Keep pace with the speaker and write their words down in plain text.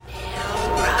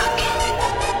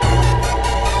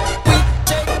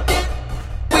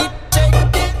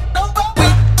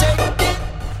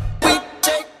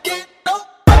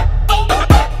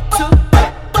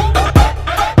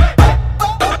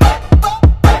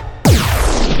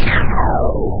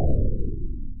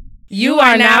You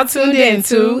are now tuned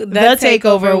into The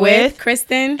Takeover with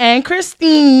Kristen and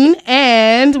Christine,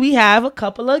 and we have a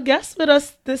couple of guests with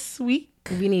us this week.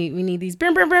 We need these.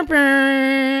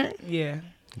 Yeah.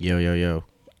 Yo.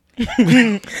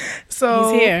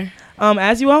 So he's here.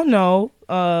 As you all know,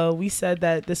 we said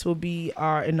that this will be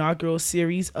our inaugural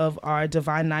series of our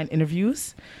Divine Nine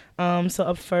interviews. So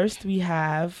up first we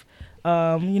have,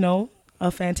 a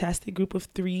fantastic group of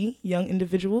 3 young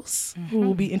individuals who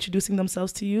will be introducing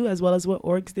themselves to you, as well as what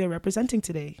orgs they're representing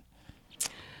today.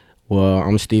 Well,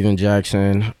 I'm Steven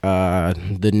Jackson,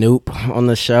 the Noop on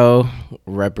the show,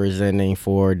 representing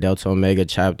for Delta Omega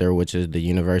chapter, which is the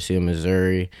University of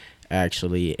Missouri,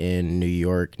 actually in New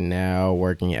York now,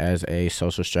 working as a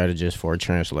social strategist for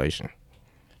translation.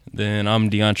 Then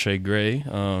I'm DeAndre Gray.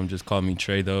 Just call me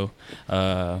Trey, though.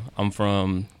 I'm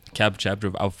from Kappa chapter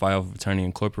of Alpha Phi Alpha Fraternity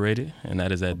Incorporated, and that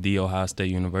is at The Ohio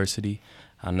State University.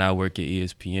 I now work at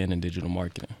ESPN in digital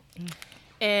marketing.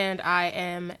 And I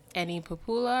am Annie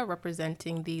Papula,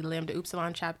 representing the Lambda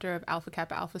Upsilon chapter of Alpha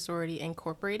Kappa Alpha Sorority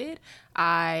Incorporated.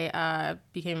 I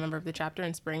became a member of the chapter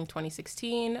in spring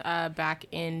 2016, back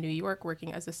in New York,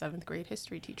 working as a 7th grade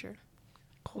history teacher.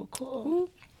 Cool.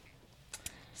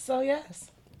 So,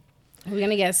 yes. We're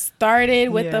going to get started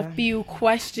with a few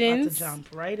questions. About to jump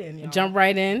right in, y'all. Jump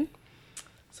right in.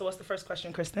 So what's the first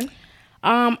question, Kristen?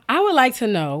 I would like to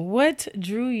know, what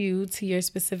drew you to your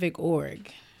specific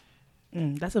org?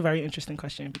 That's a very interesting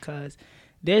question because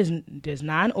there's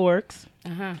 9 orgs.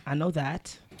 I know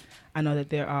that. I know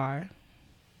that there are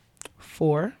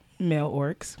 4 male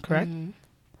orgs, correct?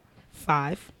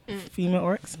 5 female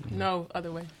orgs. No,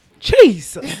 other way.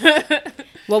 Jeez.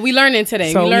 Well, we learning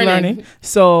today. So we're learning.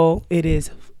 So it is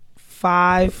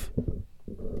 5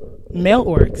 male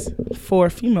orgs, 4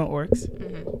 female orgs.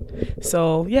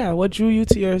 So yeah, what drew you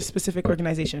to your specific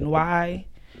organization? Why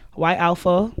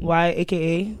Alpha? Why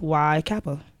AKA? Why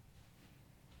Kappa?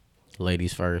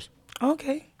 Ladies first.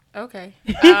 Okay. I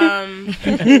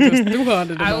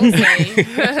will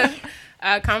say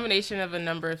a combination of a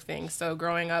number of things. So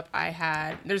growing up,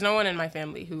 there's no one in my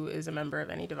family who is a member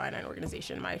of any Divine Nine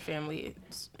organization. My family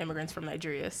is immigrants from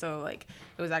Nigeria. So it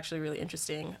was actually really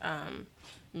interesting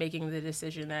making the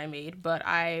decision that I made. But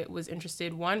I was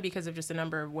interested, one, because of just a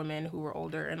number of women who were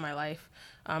older in my life,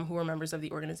 who were members of the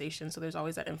organization. So there's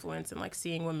always that influence and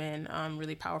seeing women,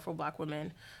 really powerful Black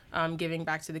women, giving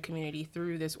back to the community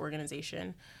through this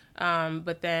organization.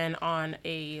 But then on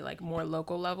a more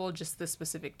local level, just the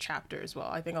specific chapter as well.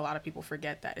 I think a lot of people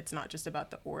forget that it's not just about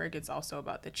the org, it's also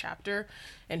about the chapter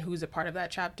and who's a part of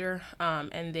that chapter.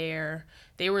 And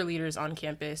they were leaders on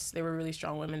campus. They were really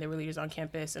strong women. They were leaders on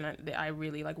campus, and I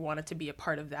really wanted to be a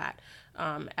part of that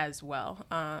as well.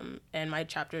 And my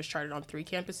chapter is chartered on 3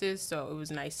 campuses, so it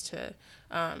was nice to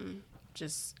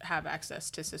just have access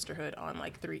to sisterhood on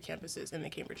 3 campuses in the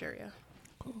Cambridge area.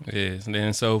 Yes, and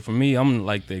then so for me, I'm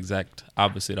the exact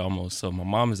opposite almost. So my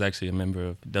mom is actually a member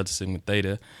of Delta Sigma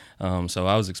Theta, so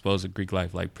I was exposed to Greek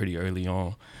life pretty early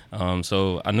on.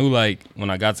 So I knew when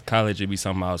I got to college, it'd be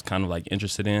something I was kind of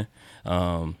interested in.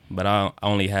 But I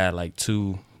only had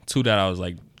two that I was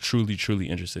truly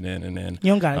interested in, and then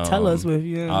you don't gotta tell us with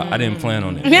you. I didn't plan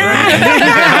on it, but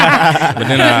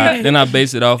then I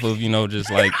based it off of just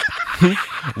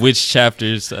which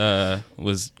chapters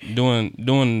was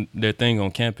doing their thing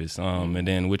on campus, and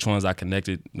then which ones I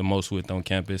connected the most with on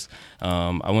campus.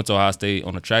 I went to Ohio State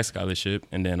on a track scholarship,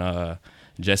 and then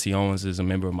Jesse Owens is a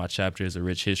member of my chapter. There's a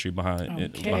rich history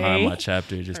behind my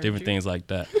chapter, just different things like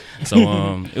that. So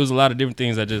it was a lot of different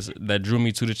things that drew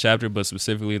me to the chapter, but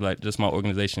specifically just my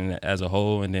organization as a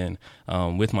whole. And then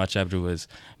with my chapter was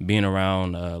being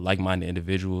around like-minded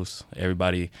individuals.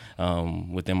 Everybody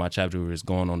within my chapter was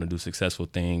going on to do successful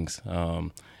things.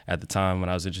 At the time when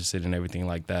I was interested in everything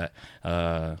like that,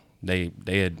 they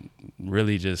had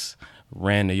really just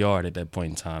ran the yard at that point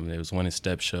in time. They was winning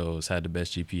step shows, had the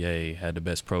best GPA, had the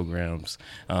best programs,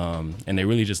 and they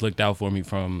really just looked out for me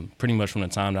from pretty much from the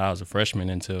time that I was a freshman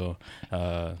until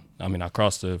I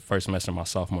crossed the first semester of my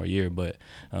sophomore year, but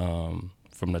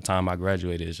from the time I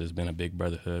graduated, it's just been a big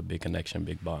brotherhood, big connection,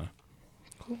 big bond.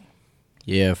 Cool.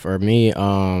 Yeah, for me,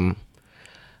 I'm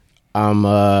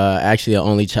actually an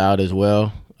only child as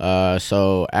well.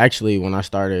 So actually when I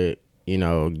started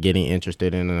getting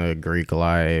interested in the Greek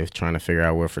life, trying to figure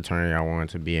out what fraternity I wanted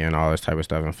to be in, all this type of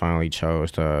stuff, and finally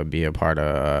chose to be a part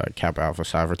of Kappa Alpha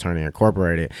Psi Fraternity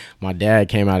Incorporated. My dad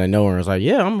came out of nowhere and was like,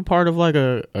 yeah, I'm a part of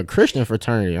a Christian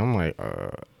fraternity. I'm like,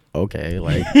 okay,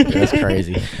 like that's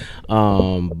crazy.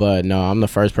 But no, I'm the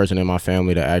first person in my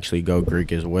family to actually go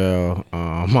Greek as well.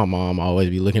 My mom always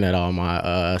be looking at all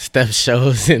my step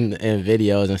shows and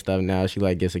videos and stuff. Now she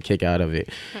like gets a kick out of it.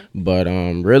 But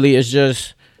really, it's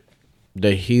just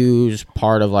the huge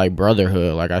part of like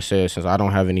brotherhood. Like I said, since I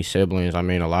don't have any siblings, I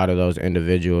mean, a lot of those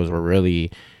individuals were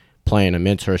really playing a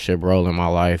mentorship role in my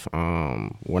life.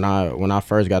 When I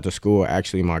first got to school,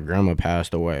 actually my grandma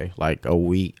passed away like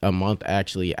a month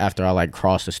actually after I like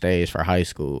crossed the stage for high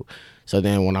school. So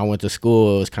then when I went to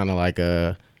school, it was kind of like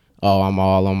I'm all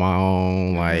on my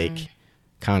own, like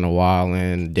kind of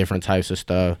wilding, different types of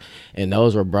stuff. And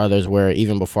those were brothers where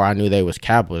even before I knew they was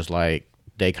Kappas, like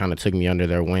they kind of took me under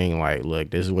their wing, like,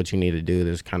 look, this is what you need to do.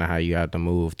 This is kind of how you have to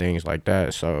move, things like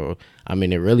that. So, I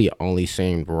mean, it really only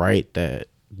seemed right that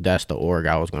that's the org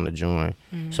I was going to join.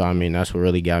 So, I mean, that's what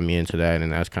really got me into that.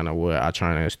 And that's kind of what I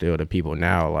try to instill to people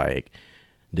now. Like,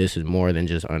 this is more than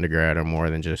just undergrad or more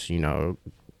than just, you know,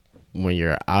 when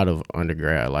you're out of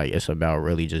undergrad. Like, it's about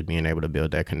really just being able to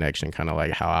build that connection, kind of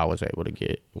like how I was able to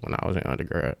get when I was in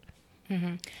undergrad.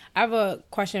 I have a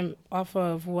question off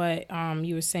of what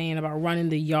you were saying about running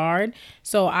the yard.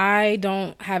 So I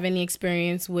don't have any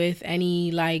experience with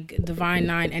any like Divine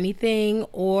Nine anything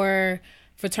or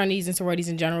fraternities and sororities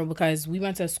in general, because we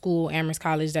went to a school, Amherst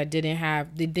College, that didn't have,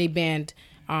 they banned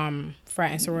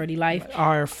frat and sorority life.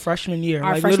 Our freshman year.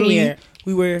 Our like freshman literally, year.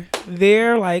 we were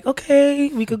there like, okay,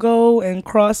 we could go and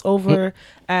cross over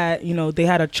at, you know, they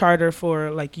had a charter for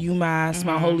like UMass,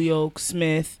 Mount Holyoke,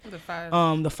 Smith, The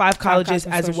five. the five colleges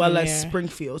colleges as well freshman as year.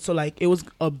 Springfield. So like it was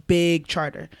a big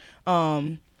charter.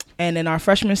 And in our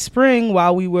freshman spring,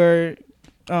 while we were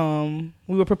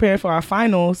preparing for our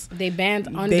finals, They banned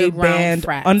underground they banned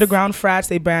frats. underground frats.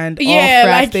 They banned all Yeah,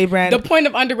 frats. like they banned the point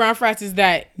of underground frats is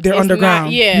that They're it's underground.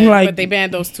 Not, yeah, Like- but they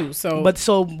banned those two. So, But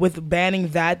so with banning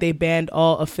that, they banned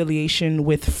all affiliation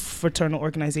with fraternal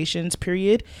organizations,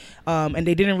 period. And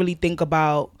they didn't really think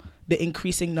about the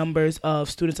increasing numbers of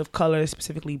students of color,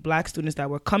 specifically Black students, that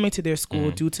were coming to their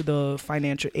school due to the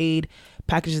financial aid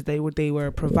packages they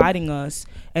were providing us,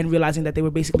 and realizing that they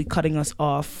were basically cutting us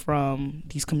off from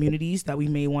these communities that we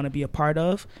may want to be a part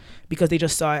of, because they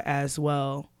just saw it as,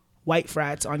 well, white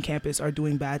frats on campus are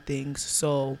doing bad things,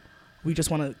 so we just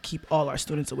want to keep all our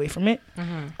students away from it.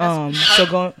 So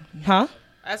going, huh?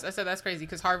 I said that's crazy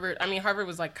because Harvard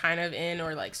was like kind of in,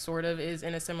 or like sort of is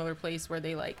in a similar place where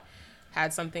they like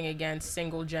had something against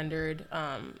single gendered,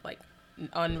 like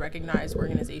unrecognized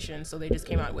organizations. So they just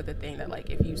came out with a thing that like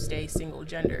if you stay single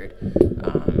gendered,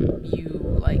 you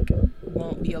like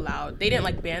won't be allowed. They didn't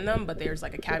like ban them, but there's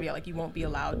like a caveat, like you won't be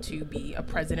allowed to be a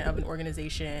president of an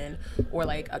organization or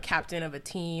like a captain of a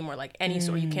team or like any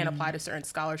sort. You can't apply to certain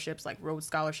scholarships like Rhodes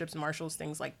scholarships, Marshalls,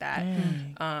 things like that.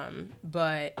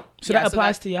 But So yeah, that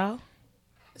applies to y'all?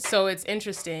 so it's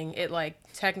interesting. It like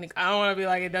technically, I don't want to be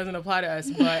like it doesn't apply to us,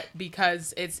 but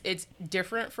because it's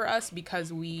different for us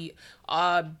because we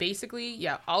basically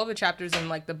all of the chapters in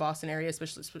like the Boston area,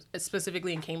 especially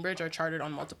specifically in Cambridge, are chartered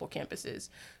on multiple campuses.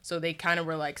 So they kind of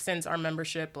were like, since our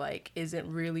membership like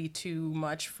isn't really too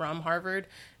much from Harvard,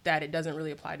 that it doesn't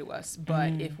really apply to us.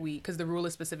 But if we, because the rule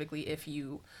is specifically if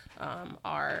you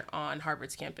are on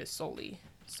Harvard's campus solely.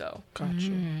 So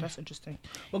Gotcha. That's interesting.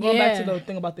 Well, going back to the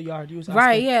thing about the yard, you was asking.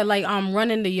 right, yeah, like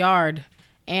running the yard.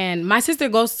 And my sister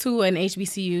goes to an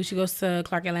HBCU. She goes to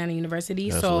Clark Atlanta University.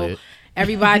 That's so lit.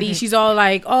 everybody, she's all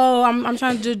like, "Oh, I'm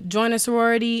trying to join a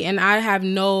sorority," and I have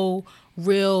no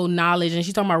real knowledge. And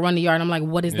she's talking about run the yard. And I'm like,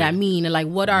 what does that mean? And like,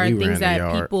 what are We ran things the that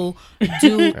yard. people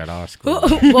do? At our school.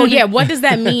 Well, yeah, what does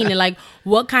that mean? And like,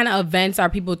 what kind of events are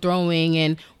people throwing?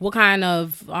 And what kind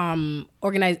of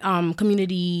organized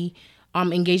community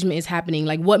engagement is happening?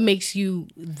 Like, what makes you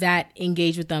that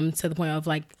engaged with them to the point of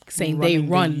like saying they Running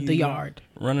run the the yard?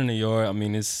 Running the yard, I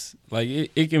mean, it's like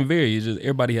it can vary. It's just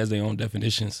everybody has their own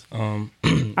definitions. I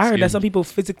heard that some people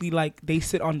physically like they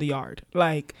sit on the yard,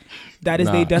 like that is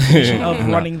Nah. their definition of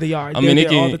running the yard. I mean, They're it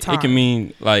there all can the time. it can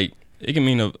mean like it can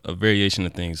mean a variation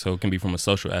of things. So it can be from a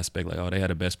social aspect, like, oh, they had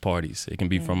the best parties. It can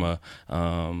be from a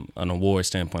an award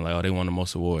standpoint, like, oh, they won the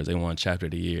most awards. They won chapter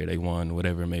of the year. They won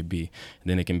whatever it may be.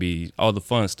 And then it can be all the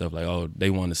fun stuff, like, oh,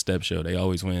 they won the step show. They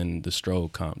always win the stroll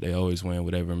comp. They always win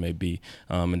whatever it may be.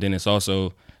 And then it's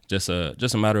also just a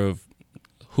matter of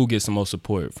who gets the most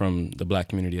support from the Black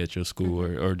community at your school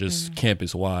or just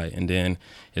campus wide, and then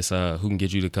it's who can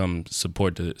get you to come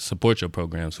support your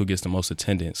programs, who gets the most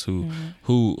attendance,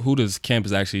 who does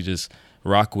campus actually just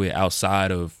rock with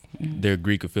outside of their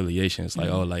Greek affiliations. Like,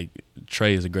 oh, like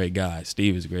Trey is a great guy,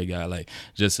 Steve is a great guy. Like,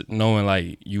 just knowing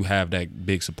like you have that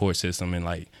big support system, and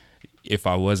like if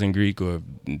I wasn't Greek or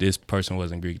if this person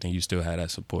wasn't Greek, then you still had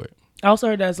that support. I also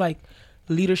heard there's like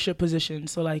leadership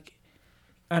positions. So like,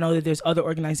 I know that there's other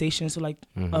organizations, so like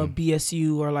a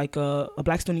BSU or like a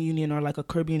Black Student Union or like a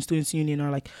Caribbean Students Union or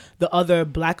like the other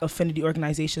Black affinity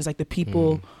organizations, like the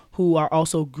people who are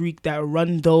also Greek that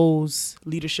run those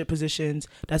leadership positions.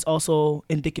 That's also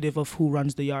indicative of who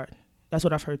runs the yard. That's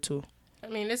what I've heard too. I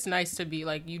mean, it's nice to be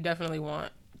like, you definitely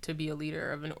want to be a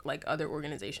leader of like other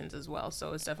organizations as well.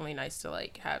 So it's definitely nice to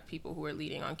like have people who are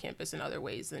leading on campus in other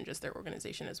ways than just their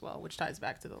organization as well, which ties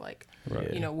back to the like,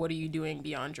 you know, what are you doing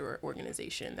beyond your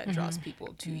organization that draws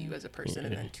people to you as a person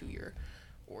and then to your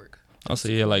org. Also,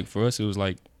 yeah, like for us, it was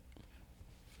like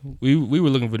we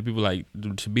were looking for the people like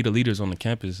to be the leaders on the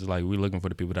campus. Like we're looking for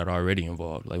the people that are already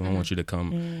involved. Like we don't want you to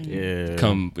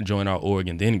come join our org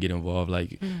and then get involved.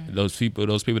 Like those people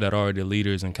that are already the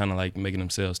leaders and kind of like making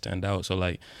themselves stand out. So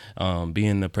like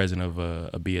being the president of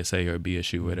a BSA or a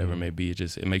BSU, whatever it may be,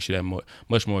 it makes you that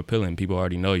much more appealing. People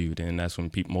already know you. Then that's when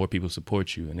more people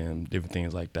support you and then different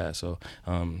things like that. So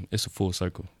it's a full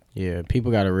circle. Yeah,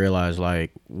 people got to realize,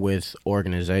 like, with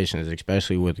organizations,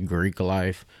 especially with Greek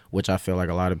life, which I feel like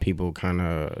a lot of people kind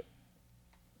of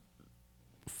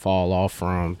fall off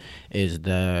from, is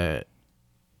that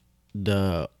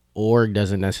the org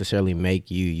doesn't necessarily make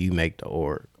you, you make the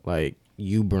org. Like,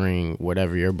 you bring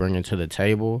whatever you're bringing to the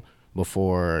table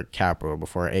before Kappa, or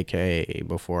before AKA,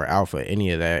 before Alpha, any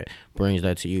of that brings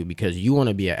that to you because you want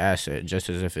to be an asset just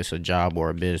as if it's a job or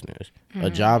a business. A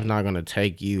job's not going to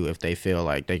take you if they feel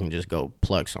like they can just go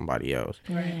pluck somebody else.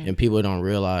 And people don't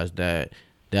realize that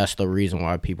that's the reason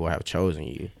why people have chosen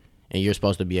you. And you're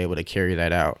supposed to be able to carry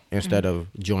that out instead of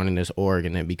joining this org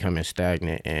and then becoming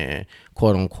stagnant and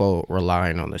quote unquote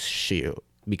relying on the shield.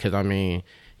 Because I mean,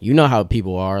 you know how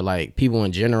people are, like people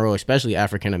in general, especially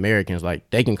African Americans, like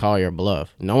they can call your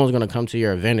bluff. No one's going to come to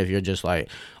your event if you're just like,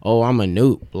 oh, I'm a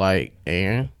noob. Like,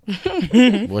 and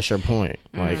what's your point?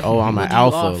 Like, oh, I'm an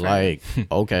alpha. Like,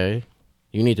 okay.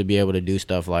 You need to be able to do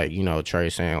stuff like, you know, Trey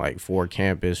saying, like for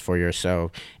campus, for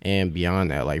yourself, and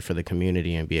beyond that, like for the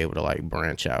community and be able to like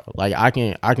branch out. Like I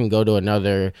can go to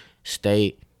another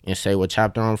state and say what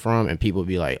chapter I'm from and people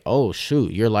be like, oh,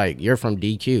 shoot, you're from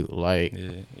DQ. Like,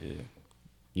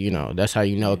 you know, that's how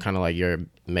you know kind of like you're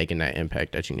making that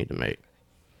impact that you need to make.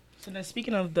 So then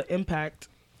speaking of the impact,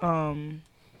 I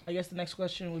guess the next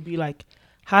question would be like,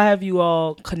 how have you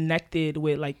all connected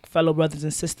with like fellow brothers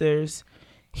and sisters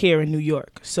here in New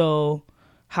York? So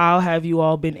how have you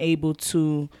all been able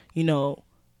to, you know,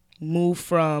 move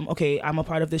from, okay, I'm a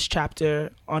part of this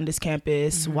chapter on this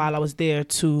campus while I was there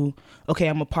to, okay,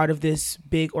 I'm a part of this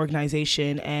big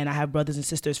organization and I have brothers and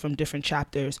sisters from different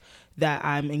chapters that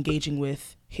I'm engaging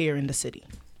with here in the city?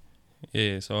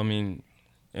 Yeah, so I mean,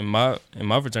 in my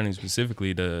fraternity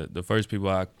specifically, the first people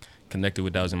I connected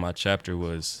with that was in my chapter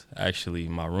was actually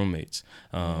my roommates.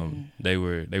 They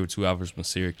were two Alphas from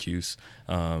Syracuse,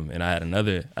 and I had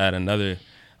another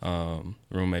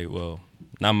roommate. Well,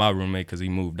 not my roommate because he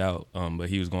moved out, but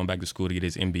he was going back to school to get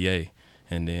his MBA,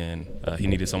 and then he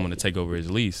needed someone to take over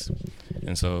his lease,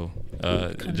 and so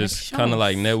just kind of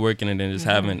like networking and then just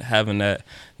having that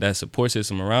support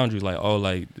system around you, like, oh,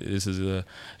 like this is a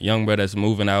young brother that's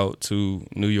moving out to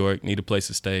New York, need a place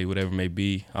to stay, whatever it may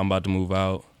be. I'm about to move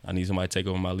out. I need somebody to take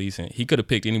over my lease. And he could have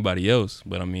picked anybody else,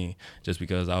 but I mean, just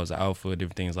because I was an alpha,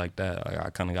 different things like that, I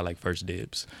kind of got like first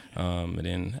dibs. And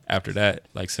then after that,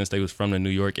 like since they was from the New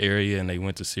York area and they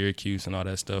went to Syracuse and all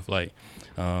that stuff, like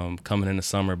coming in the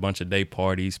summer, a bunch of day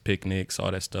parties, picnics, all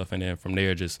that stuff. And then from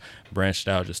there, just branched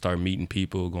out, just started meeting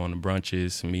people, going to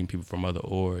brunches, meeting people from other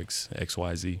orgs,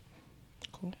 XYZ.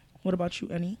 Cool. What about you,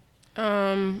 Annie?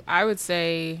 I would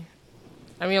say,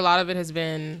 I mean, a lot of it has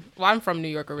been, well, I'm from New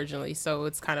York originally, so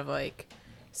it's kind of like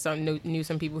knew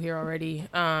some people here already.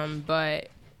 But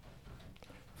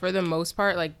for the most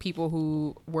part, like people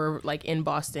who were like in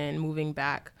Boston moving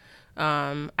back,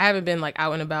 I haven't been like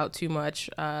out and about too much,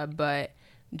 but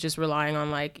just relying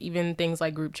on like even things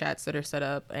like group chats that are set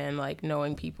up and like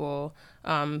knowing people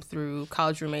through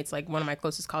college roommates. Like one of my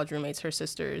closest college roommates, her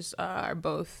sisters are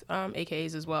both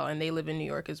AKAs as well, and they live in New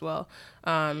York as well.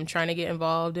 Trying to get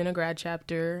involved in a grad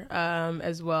chapter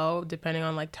as well, depending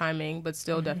on like timing, but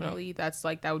still definitely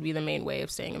that would be the main way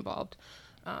of staying involved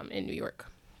in New York.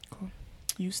 Cool.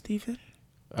 You, Stephen?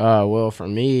 Well, for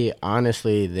me,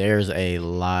 honestly, there's a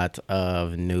lot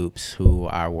of noops who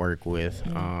I work with.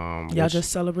 Y'all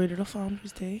just celebrated a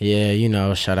Founders Day. Yeah, you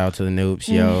know, shout out to the noops,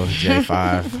 yo,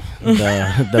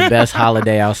 J5. the best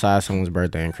holiday outside someone's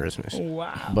birthday and Christmas.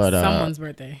 Wow. But Someone's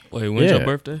birthday. Wait, when's your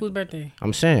birthday? Whose birthday?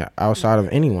 I'm saying outside of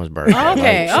anyone's birthday.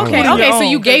 Okay. Like, So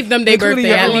you gave them their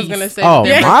birthday. I At was least. gonna say, oh,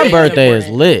 my birthday is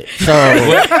lit. So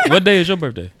What day is your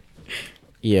birthday?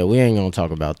 Yeah, we ain't gonna talk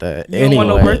about that. You don't want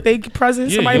no birthday present?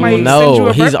 Yeah, Somebody you might don't send you No,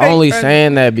 a he's birthday only present.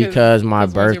 saying that because my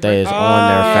Because when's your birthday is birthday? on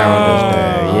their Founders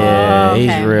Day. Yeah, Okay.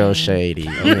 he's real shady.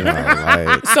 You know,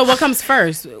 like So what comes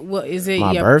first? What is it?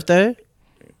 my your, birthday.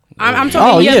 I'm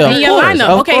talking Oh, your, yeah, of your course, lineup.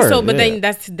 of Okay, so course, but yeah. then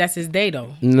that's his day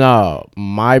though. No,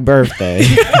 my birthday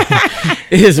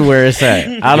is where it's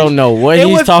at. I don't know what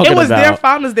he's talking It was their about,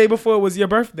 Founders Day before it was your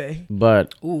birthday.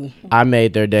 but Ooh. I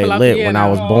made their day Pull up lit here when I now.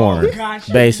 was born,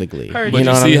 gotcha. basically. Heard But You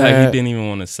know you what see I'm how he saying? didn't even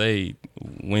want to say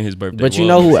when his birthday But was. you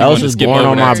know who He else wanted to is skip born over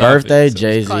on that my topic, birthday? so-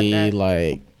 Jay Caught Z. that.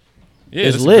 Like, Yeah,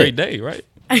 it's it's a lit. great day, right?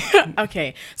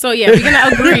 Okay, so yeah, we're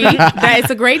gonna agree that it's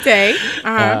a great day.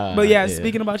 But yeah,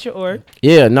 speaking about your org,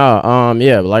 Yeah, no,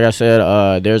 yeah, but like I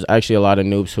said, there's actually a lot of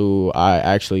noobs who I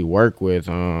actually work with.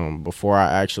 Before I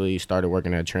actually started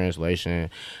working at Translation,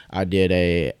 I did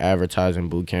a advertising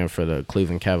boot camp for the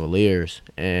Cleveland Cavaliers,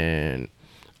 and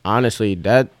honestly,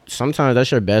 that sometimes that's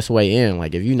your best way in.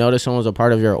 Like, if you notice someone's a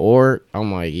part of your org,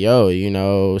 I'm like, yo, you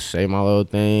know, say my little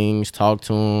things, talk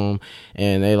to them,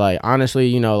 and they like, honestly,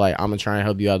 you know, like, I'm gonna try and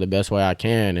help you out the best way I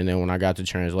can. And then when I got to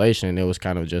Translation, it was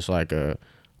kind of just like a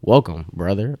welcome,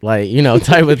 brother, like, you know,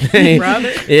 type of thing.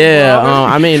 Brother? Yeah,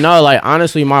 I mean, no, like,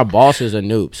 honestly, my boss is a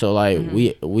noob, so like,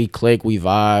 we click, we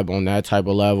vibe on that type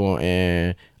of level,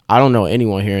 and I don't know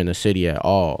anyone here in the city at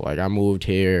all. Like, I moved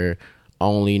here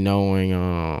only knowing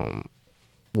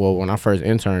well, when I first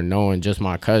interned, knowing just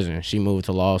my cousin. She moved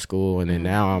to law school, and then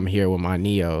now I'm here with my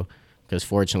Neo, because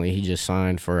fortunately he just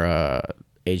signed for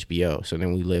HBO, so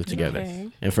then we live together. Okay.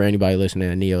 And for anybody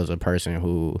listening, Neo's a person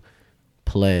who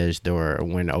pledged or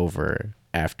went over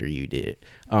after you did.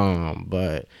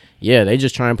 But yeah, they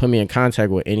just try and put me in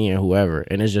contact with any and whoever,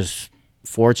 and it's just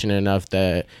fortunate enough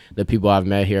that the people I've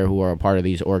met here who are a part of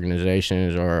these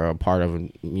organizations or a part of,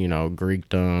 you know,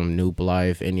 Greekdom, Noop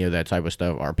Life, any of that type of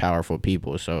stuff are powerful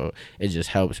people. So it just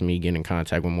helps me get in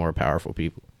contact with more powerful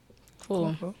people.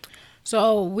 Cool.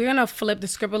 So we're gonna flip the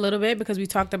script a little bit because we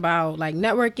talked about like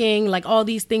networking, like all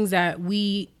these things that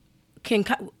we can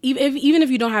even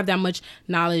if you don't have that much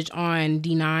knowledge on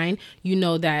D9, you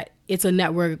know that it's a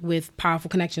network with powerful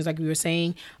connections, like we were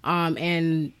saying,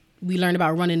 and we learned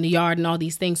about running the yard and all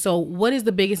these things. So what is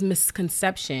the biggest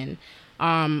misconception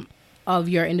of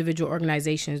your individual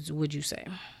organizations, would you say?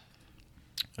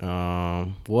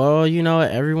 Well, you know,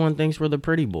 everyone thinks we're the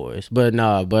pretty boys, but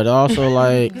but also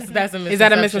like, That's a misconception. Is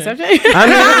that a misconception?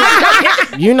 I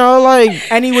mean, you know,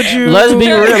 like, Annie, would you? let's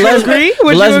be real. Let's agree?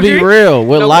 Would let's you be agree? real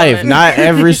with No life. comment. Not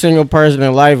every single person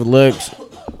in life looks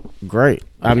great.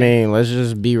 I mean, let's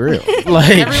just be real.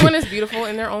 Like, Everyone is beautiful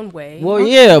in their own way. well,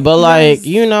 yeah, but like,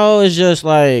 you know, it's just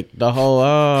like the whole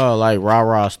like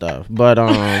rah stuff. But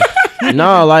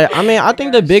no, like, I mean, I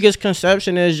think the biggest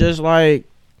conception is just like,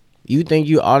 you think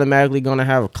you automatically gonna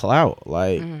have clout.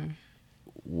 Like,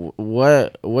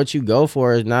 what you go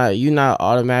for is not, you not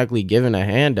automatically given a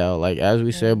handout. Like, as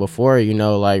we said before, you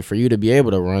know, like, for you to be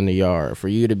able to run the yard, for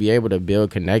you to be able to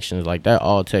build connections, like, that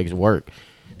all takes work.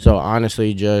 So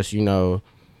honestly, just, you know,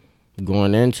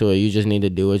 going into it, you just need to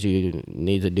do what you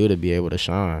need to do to be able to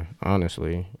shine,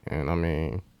 honestly. And I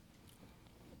mean,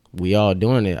 we all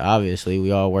doing it, obviously.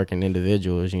 We all working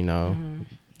individuals, you know,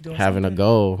 having a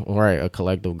goal, right, a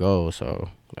collective goal. So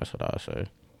that's what I say.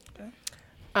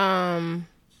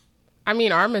 I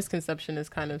mean, our misconception is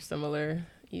kind of similar.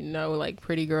 You know, like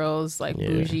pretty girls, like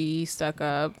bougie, stuck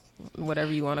up,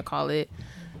 whatever you want to call it.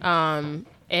 And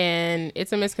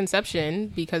it's a misconception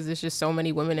because there's just so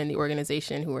many women in the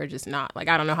organization who are just not, like,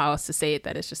 I don't know how else to say it,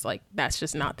 that it's just like, that's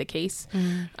just not the case.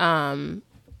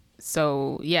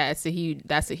 So yeah,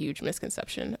 that's a huge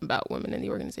misconception about women in the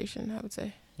organization, I would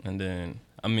say. And then,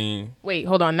 I mean, Wait,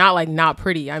 hold on. Not like not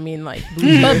pretty. I mean like bougie.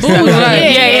 Yeah.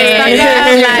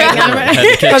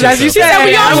 Because as you said,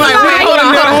 we all fly. Hold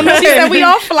on. She said we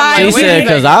all fly. She said,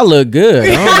 because I look good.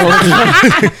 I don't know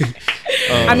what you-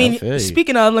 I mean, feel you.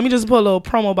 speaking of, let me just put a little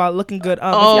promo about looking good. If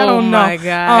Oh y'all don't know, my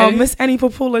God. Miss Annie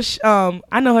Papula,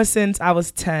 I know her since I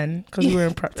was 10 because we were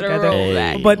in prep together.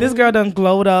 Hey. But this girl done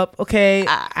glowed up, okay?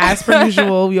 As per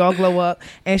usual, we all glow up.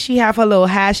 And she have her little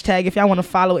hashtag. If y'all want to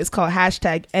follow it, it's called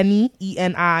hashtag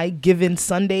ENI Given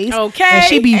Sundays. Okay. And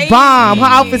she be Hey. bomb. Her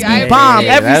outfits be I bomb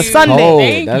appreciate every that's Sunday. Cold.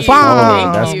 Thank That's you. cold.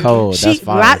 That's Thank you. cold. That's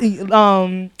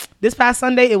fire. This past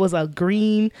Sunday, it was a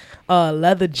green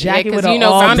leather jacket because with a you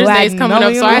know all Founders black Day's coming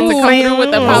up, so I have to come through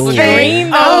with the pop of Okay.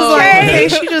 green. I was like,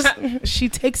 though. okay, she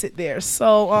takes it there.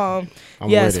 So I'm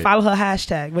yes, with it. follow her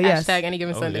hashtag. But yes, Hashtag any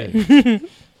given Sunday. yeah.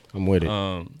 I'm with it.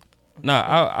 I'll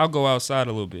go outside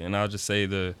a little bit, and I'll just say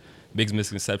the biggest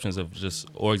misconceptions of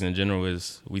just orgs in general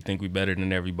is we think we better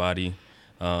than everybody.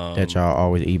 That y'all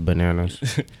always eat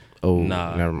bananas. Oh,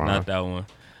 Nah, never mind. not that one.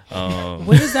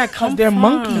 Where does that come They're from?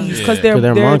 monkeys. Because Yeah.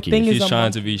 their monkeys. thing is He's a trying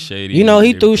monkey. to be shady. You know,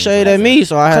 he and threw everything shade like at that. me,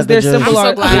 so I had to their just. symbol I'm so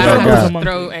are- glad Yeah, I don't yeah. have to Monkey.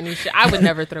 throw any shit. I would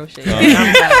never throw shit.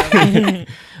 I'm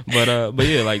glad. But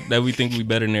yeah, like that we think we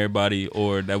better than everybody,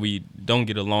 or that we don't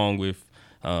get along with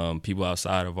people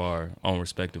outside of our own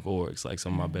respective orgs. Like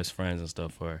some of my best friends and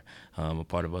stuff are a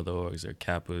part of other orgs. They're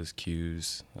Kappas,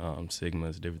 Qs,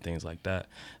 Sigmas, different things like that.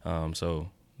 So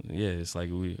yeah, it's like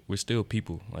we're still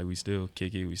people. Like we still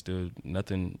kick it. We still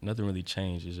nothing really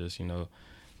changed. It's just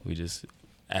we just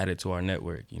added to our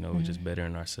network. We're just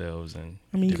bettering ourselves. And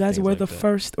I mean, you different guys things were like the that.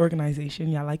 first organization.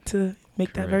 Y'all like to make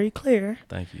that Correct. very clear.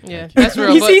 Thank you. Yeah, Thank you. that's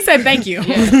real. You but- see, he said thank you.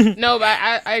 Yeah. No, but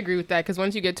I agree with that, because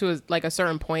once you get to a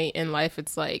certain point in life,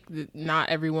 it's like not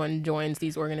everyone joins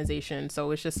these organizations.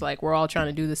 So it's just like we're all trying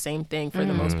to do the same thing for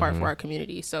the most part for our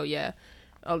community. So yeah,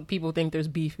 people think there's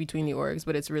beef between the orgs,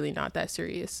 but it's really not that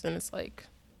serious. And it's like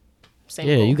same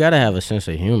Yeah, goal. you gotta have a sense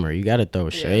of humor. You gotta throw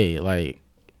shade. Like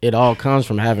it all comes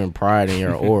from having pride in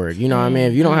your org. You know what I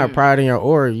mean? If you don't have pride in your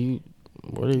org,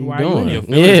 what are you Why are you doing? in Your it?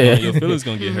 feelings, your feelings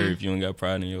gonna get hurt if you ain't got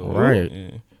pride in your org. Right.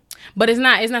 Yeah. But it's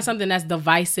not something that's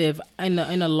divisive in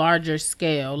a larger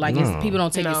scale. Like No. people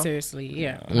don't take it No. seriously.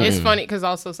 Yeah. It's funny because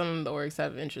also some of the orgs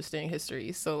have interesting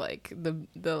histories. So like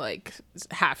the like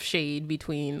half shade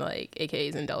between like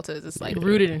AKs and deltas, it's like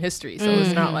rooted in history. So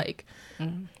it's not like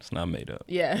It's not made up.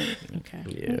 yeah. Okay.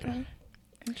 Yeah.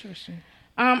 Interesting.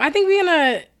 I think we're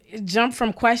gonna jump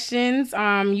from questions.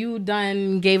 You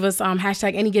gave us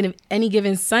hashtag any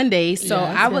given Sunday. So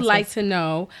Yes, I would yes, like yes. to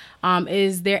know,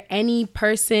 is there any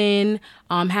person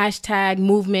hashtag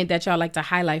movement that y'all like to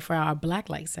highlight for our Black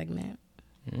Light segment?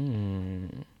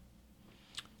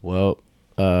 Well,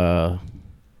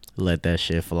 let that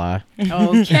shit fly.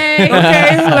 Okay.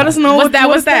 Okay, let us know. What's that?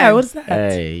 What's that? What's that?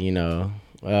 Hey,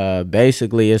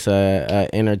 basically it's a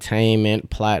entertainment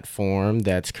platform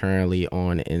that's currently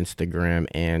on Instagram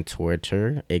and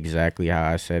Twitter, exactly how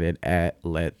I said it, at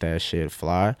Let That Shit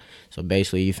Fly. So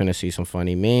basically you finna see some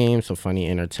funny memes, some funny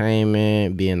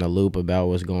entertainment, be in the loop about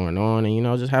what's going on,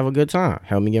 and just have a good time.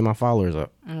 Help me get my followers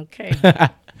up. Okay.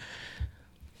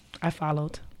 I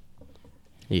followed.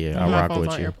 Yeah, I My rock phone's with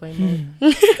on you. airplane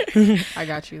mode. I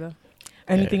got you though.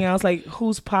 Anything else? Like,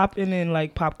 who's popping in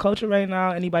like pop culture right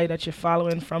now? Anybody that you're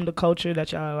following from the culture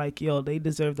that y'all are like, yo, they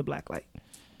deserve the black light?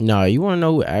 No, you wanna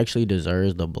know who actually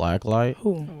deserves the black light?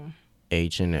 Who?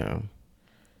 H&M. No,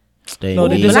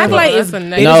 they need- deserve Black a- light That's is a they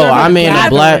negative. No, deserve I a mean a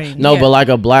black. gathering. No, Yeah. but like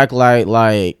a black light.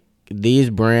 Like these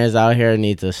brands out here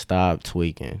need to stop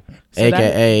tweaking, So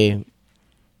aka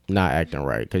not acting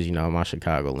right. Because my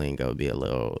Chicago lingo be a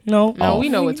little. No, No, we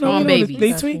know what's on babies.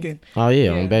 They tweaking. Oh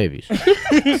yeah, Yeah. on babies.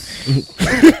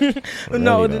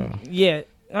 No, Really, though. yeah.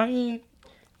 I mean,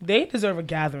 they deserve a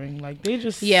gathering. Like they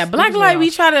just Black they just Light, we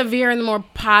lost. try to veer in the more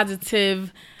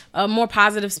positive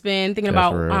spin, thinking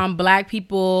That's about real. black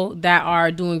people that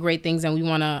are doing great things, and we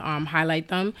want to highlight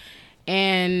them.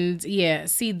 And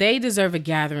they deserve a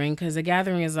gathering, because a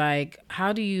gathering is like,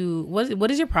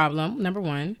 what is your problem, number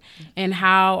one, and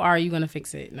how are you gonna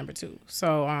fix it, number two.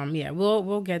 So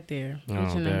we'll get there. Oh,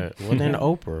 H&M. bad. Well then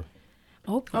Oprah.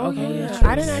 Oprah. Oh Okay, yeah, yeah.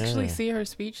 I didn't actually see her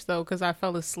speech though because I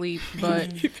fell asleep.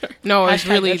 But no, it's Hashtag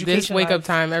really this education wake up life.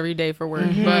 time every day for work.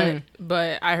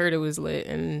 But I heard it was lit,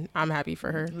 and I'm happy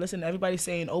for her. Listen, everybody's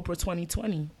saying Oprah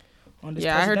 2020 on this.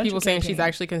 Yeah, I heard presidential people saying she's campaign.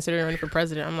 actually considering running for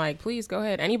president. I'm like, please go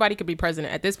ahead. Anybody could be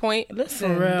president at this point.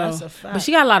 Listen, For real. that's a fact. But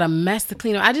she got a lot of mess to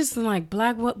clean up. I just like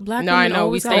black No, women I know we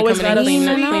always stay always coming gotta in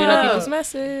cleaning sweep up up. people's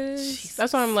messes.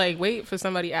 That's why I'm like, wait for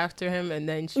somebody after him, and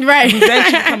then right. then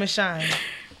she come and shine.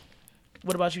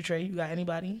 What about you, Trey? You got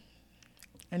anybody?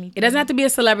 Anything? It doesn't have to be a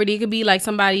celebrity. It could be like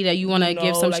somebody that you want to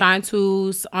give some like- shine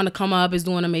to, on the come up, is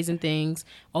doing amazing things.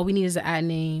 All we need is an ad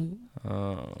name.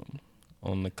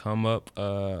 On the come up,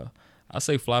 I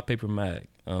say Fly Paper Mag.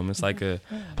 It's like a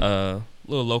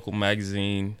little local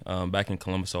magazine back in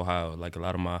Columbus, Ohio. Like a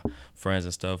lot of my friends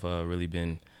and stuff really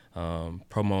been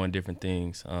promoting different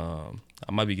things.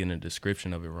 I might be getting a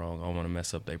description of it wrong. I don't want to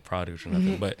mess up their product or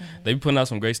nothing, but they be putting out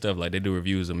some great stuff. Like they do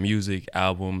reviews of music,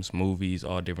 albums, movies,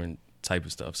 all different type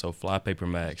of stuff. So Fly Paper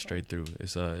Mag straight through.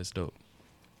 It's dope.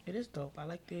 It is dope. I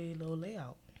like the little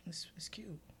layout. It's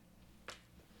cute.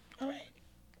 All right.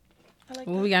 I like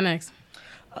What that. we got next?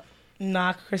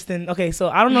 Nah, Kristen. Okay, so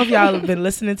I don't know if y'all have been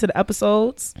listening to the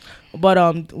episodes,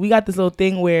 but we got this little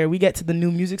thing where we get to the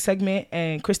new music segment,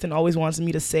 and Kristen always wants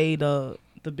me to say the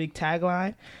big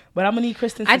tagline, but I'm gonna need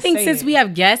Kristen to I think say since it. we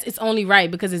have guests, it's only right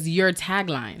because it's your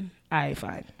tagline. All right,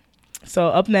 fine. So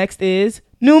up next is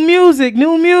new music.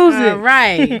 All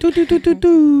right. Do, do, do, do,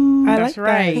 do. I That's like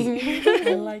right. that.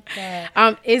 I like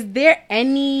that. Is there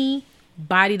any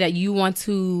body that you want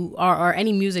to, or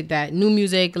any music that new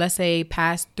music, let's say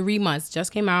past 3 months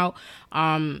just came out,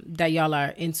 that y'all are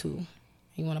into?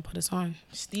 You want to put us on?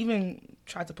 Steven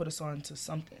tried to put us on to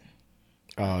something.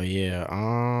 Oh yeah,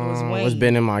 was Wayne. what's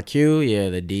been in my queue? Yeah,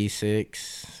 the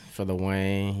D6 for the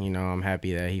Wayne. You know, I'm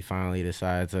happy that he finally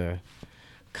decided to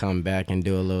come back and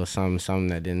do a little something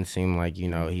that didn't seem like, you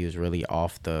know, he was really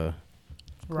off the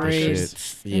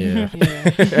shits.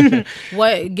 Yeah.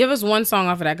 What? Give us one song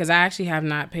off of that, because I actually have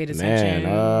not paid attention.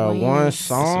 Man, one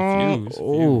song.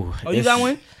 Oh, you got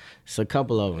one? It's a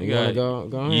couple of them. You want to go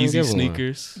ahead and Yeezy give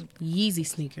sneakers. Yeezy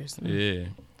sneakers. Yeah.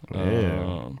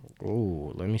 Yeah.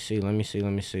 Ooh, let me see what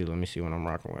I'm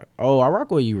rocking with. Oh, I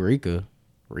rock with Eureka.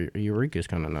 Eureka's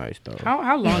kind of nice though.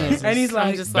 How long is it? And he's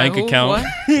like, just Bank like, account.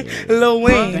 Lil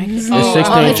Wayne. It's 16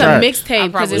 it's a tracks.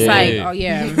 mixtape, because it's like, oh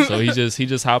yeah. So he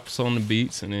just hops on the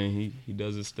beats and then he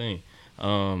does his thing.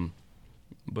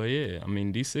 But yeah, I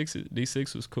mean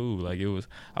D6 was cool. Like it was,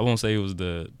 I won't say it was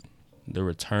the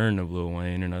return of Lil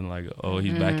Wayne or nothing like, oh,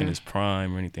 he's back in his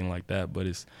prime or anything like that. But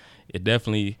it's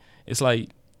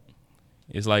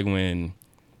like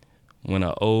when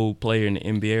an old player in the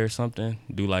NBA or something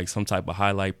do like some type of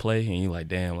highlight play and you like,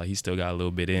 damn, like he still got a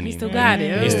little bit in him. He still got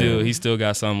it. He still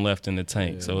got something left in the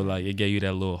tank. So like it gave you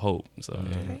that little hope. So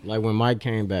Like when Mike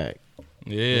came back.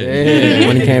 yeah.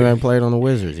 When he came back and played on the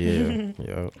Wizards. Yeah.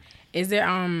 Yep. Is there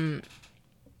oh,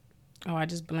 I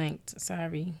just blanked.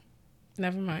 Sorry.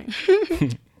 Never mind.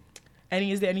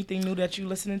 Is there anything new that you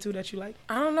listening to that you like?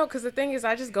 I don't know, because the thing is,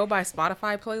 I just go by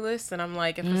Spotify playlists, and I'm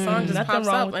like, if a song just pops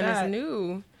up and it's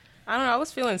new, I don't know. I was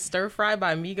feeling Stir Fry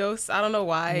by Migos. I don't know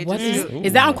why.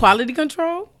 Is that on Quality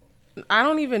Control? I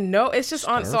don't even know. It's just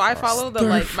on. So I follow the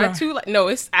my two. No,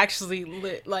 it's actually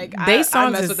lit. Like I mess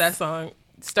with that song.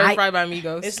 Stir Fry by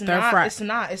Migos. It's Stir not. Fry. It's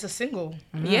not. It's a single.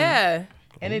 Yeah.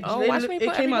 And it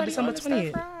it came out December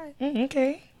 20th.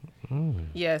 Okay.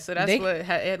 Yeah, so that's what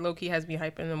it low-key has me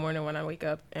hyped in the morning when I wake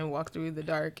up and walk through the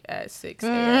dark at 6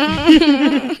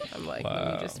 a.m. I'm like,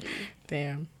 let me just be.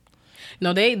 Damn.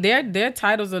 No, their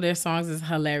titles of their songs is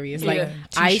hilarious. Like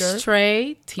T-shirt. Ice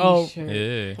Tray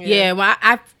T-shirt. Yeah. Well,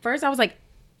 I was like,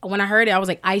 when I heard it, I was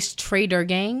like Ice Trader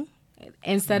Gang.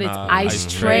 Instead, it's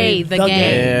Ice Tray the gang.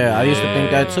 Yeah, I used to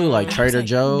think that too, like Trader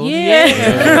Joe's.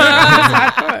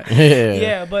 Yeah.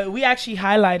 Yeah, but we actually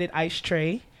highlighted Ice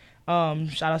Tray.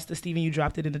 Shout outs to Steven, you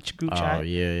dropped it in the group chat. Oh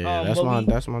yeah.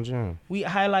 That's my jam. We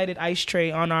highlighted Ice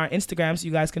Tray on our Instagram, so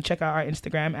you guys can check out our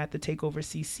Instagram at the Takeover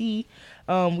CC.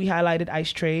 We highlighted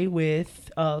Ice Tray with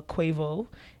Quavo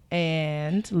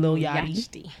and Lil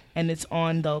Yachty, and it's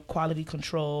on the Quality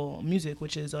Control Music,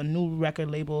 which is a new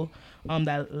record label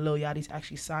that Lil Yachty's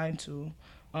actually signed to.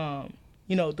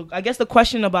 You know, I guess the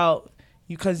question about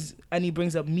you, because and he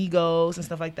brings up Migos and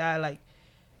stuff like that, like.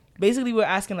 Basically, we're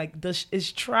asking, like,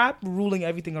 is trap ruling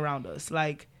everything around us?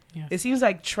 Like, it seems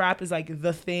like trap is, like,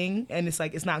 the thing, and it's,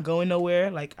 like, it's not going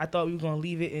nowhere. Like, I thought we were going to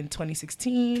leave it in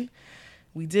 2016.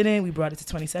 We didn't. We brought it to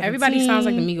 2017. Everybody sounds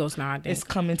like the Migos now, I think. It's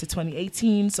coming to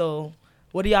 2018. So,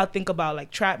 what do y'all think about, like,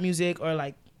 trap music or,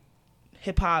 like,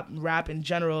 hip-hop, rap in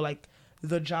general, like,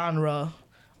 the genre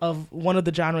of one of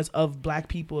the genres of black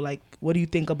people? Like, what do you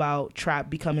think about trap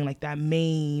becoming, like, that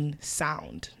main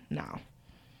sound now?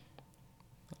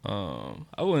 I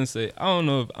wouldn't say I don't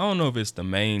know if it's the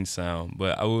main sound,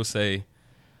 but I will say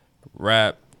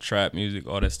rap, trap music,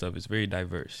 all that stuff is very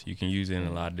diverse. You can use it in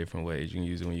a lot of different ways. You can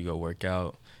use it when you go work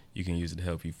out. You can use it to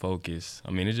help you focus.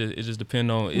 I mean, it just depends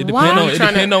on what you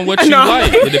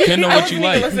like. It depends on what you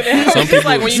like. Some people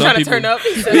like when you trying to turn up.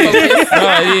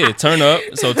 Turn up.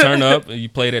 So turn up. You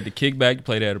play it at the kickback. You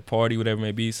play it at a party, whatever it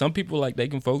may be. Some people like they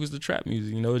can focus the trap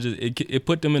music. You know, it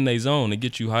put them in their zone. It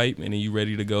gets you hype, and then you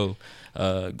ready to go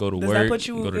to work, go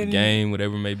to the game,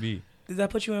 whatever it may be. Does that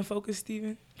put you in focus,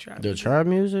 Steven? Trap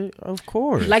music? Of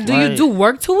course. Like, do you do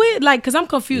work to it? Like, because I'm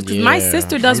confused. Because my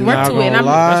sister does work to it. And that's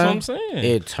what I'm saying.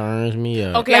 It turns me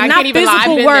up. Okay, like, I not can't even lie. I've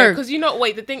physical been work. there. Because,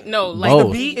 wait, the thing, no. Like, Both.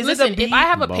 The beat? Is listen, it the beat? if I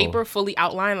have a Both. paper fully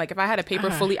outlined, like, if I had a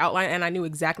paper fully outlined and I knew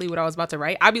exactly what I was about to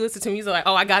write, I'd be listening to music like,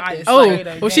 oh, I got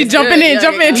this. She jumping in.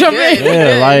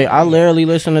 Yeah, like, I literally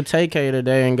listened to Tay-K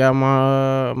today and got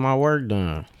my work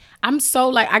done. I'm so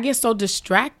like, I get so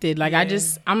distracted. Like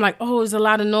I'm like, oh, there's a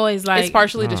lot of noise. Like, it's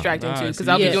partially distracting too, because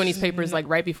I'll be doing these papers like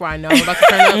right before I know I'm about to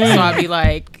turn up, so I'll be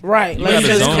like, right, let's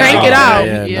just zone crank out.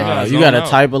 it out. You gotta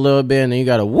type a little bit and then you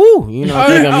gotta woo. You know,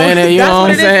 take a minute. You know what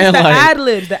I'm saying? The Like,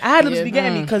 ad libs be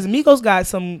getting me, because Migos got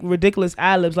some ridiculous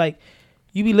ad libs. Like,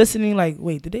 you be listening like,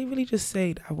 wait, did they really just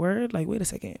say that word? Like, wait a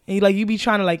second. And you be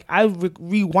trying to like, I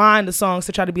rewind the songs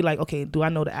to try to be like, okay, do I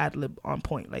know the ad lib on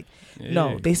point? Like,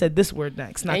 no, they said this word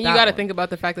next. Not and that you got to one. think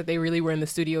about the fact that they really were in the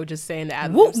studio just saying the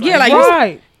ad Woo, libs. yeah, like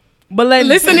right. But then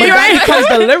Listening, but right? that becomes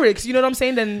the lyrics. You know what I'm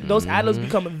saying? Then those ad-libs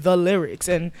become the lyrics,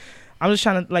 and I'm just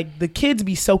trying to like the kids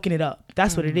be soaking it up.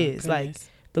 That's what it is. Like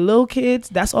the little kids,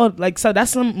 that's all. Like so,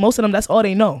 that's most of them. That's all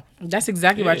they know. That's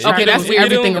exactly right. Okay, that's weird.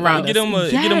 Everything around Get them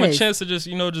us. get them a chance to just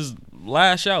just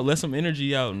lash out, let some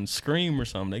energy out, and scream or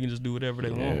something. They can just do whatever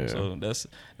they want. So that's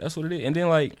what it is. And then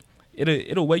like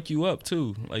it'll wake you up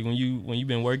too. Like when you've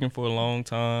been working for a long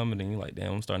time, and then you're like,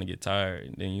 damn, I'm starting to get tired.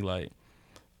 And then you like,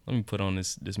 let me put on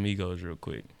this Migos real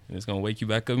quick, and it's gonna wake you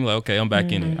back up. You're like, okay, I'm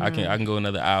back in it. I can go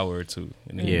another hour or two.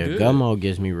 And then Gummo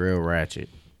gets me real ratchet.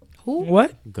 Who?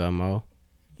 What? Gummo.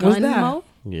 What's that? Gunmo?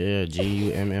 Yeah,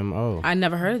 Gummo. I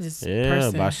never heard of this Yeah,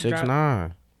 person. by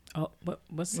 6ix9ine. Oh, what's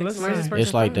Listen. 6 Where's this person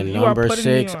It's like the from? You are number putting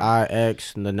me 6 on.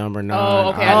 IX, the number 9. Oh,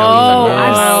 okay, I I know Oh,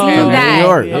 he's I've okay. seen from that. New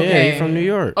York. Yeah, Okay. he's from New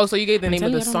York. Oh, so you gave the name of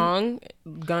telling the you, I song?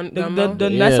 The Gummo?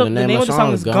 Yeah, the name of the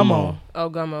song is Gummo, Oh,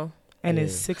 Gummo. and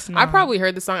it's 6ix9ine. I probably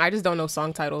heard the song. I just don't know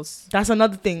song titles. That's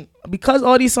another thing because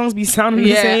all these songs be sounding the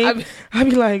Yeah, same. I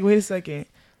be like, wait a second,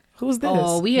 who's this?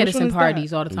 Oh, we hear Which this one in is that?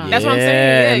 parties all the time. That's what I'm saying.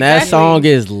 Yeah, and that exactly. song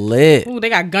is lit. Ooh, they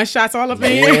got gunshots all up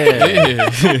in here.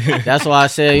 Yeah. That's why I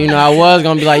said, I was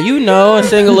going to be like, and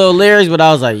sing a little lyrics, but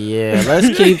I was like, yeah,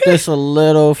 let's keep this a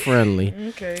little friendly.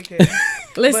 Okay.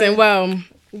 Listen, well,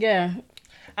 yeah.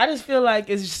 I just feel like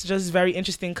it's just very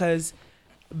interesting because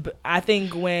I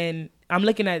think when I'm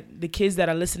looking at the kids that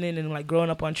are listening and like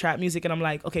growing up on trap music, and I'm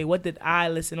like, okay, what did I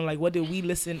listen to? Like, what did we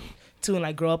listen to and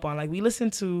like grow up on? Like, we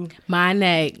listened to My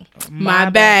neck, my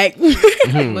back.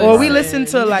 or we listened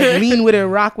to like Lean With It,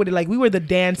 Rock With It. Like, we were the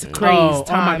dance craze Oh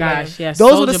time. my Like, gosh, yes.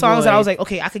 those were the Soulja songs that I Boy. was like,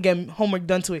 okay, I could get homework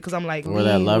done to it because I'm like, Or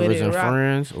that Lean Lovers With It, and Rock.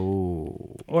 Friends. Ooh.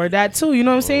 Or that too, you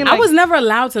know what I'm saying? I Like, was never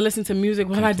allowed to listen to music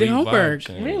while I did Complete vibe homework.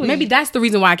 change. Really? Maybe that's the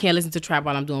reason why I can't listen to trap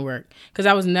while I'm doing work. Because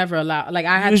I was never allowed. Like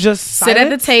I had You to just sit at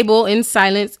the silent? table in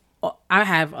silence. I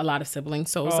have a lot of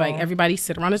siblings, so it's like Oh. everybody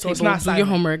sit around the So it's table, not do your silent.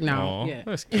 homework now. Aw, Yeah.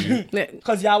 that's cute.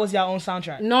 because y'all was y'all own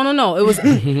soundtrack. No. It was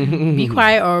be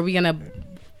quiet or we're gonna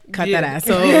cut Yeah. that ass.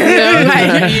 So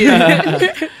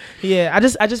like, Yeah, I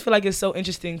just feel like it's so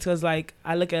interesting because like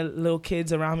I look at little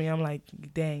kids around me, I'm like,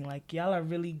 dang, like y'all are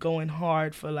really going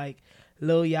hard for like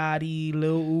Lil Yachty,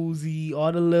 Lil Uzi,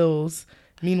 all the Lils.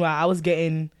 Meanwhile, I was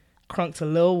getting crunk to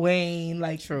Lil Wayne,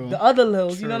 like True. the other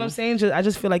Lils. You know True. what I'm saying? I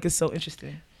just feel like it's so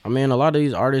interesting. I mean, a lot of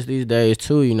these artists these days,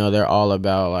 too, they're all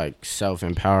about, like,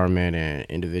 self-empowerment and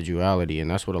individuality, and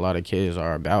that's what a lot of kids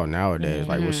are about nowadays.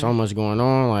 Like, with so much going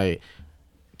on, like,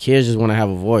 kids just want to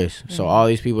have a voice. So all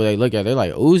these people they look at, they're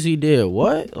like, Uzi did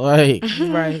what? Like,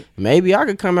 Right. maybe I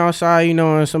could come outside,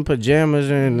 in some pajamas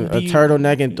and a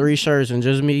turtleneck and 3 shirts and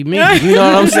just me. You know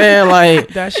what I'm saying? Like,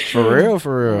 That's true.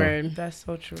 for real. Word. That's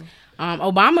so true.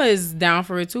 Obama is down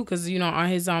for it too, because on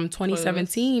his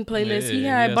 2017 playlist he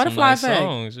had some Butterfly nice Effect,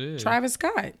 songs, yeah. Travis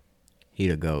Scott. He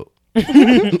the GOAT.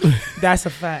 That's a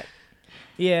fact.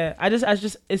 Yeah, I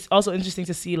just it's also interesting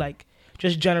to see like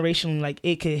just generationally like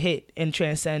it could hit and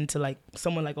transcend to like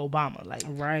someone like Obama. Like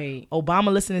Right.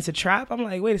 Obama listening to trap, I'm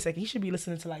like, wait a second, he should be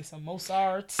listening to like some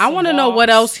Mozart. I want to know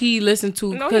what else he listened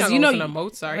to, No, because he's not to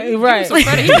Mozart. Right. Give him some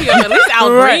credit. He be on at least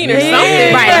Al Right. Green or Yeah.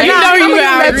 something. Right. You know you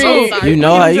Al Green. Mozart. You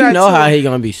know that how too. he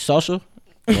gonna be social?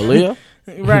 Aaliyah?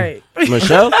 right.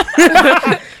 Michelle?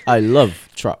 I love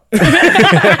trap.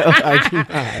 I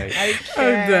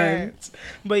can't.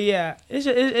 But yeah,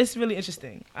 it's really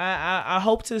interesting. I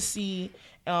hope to see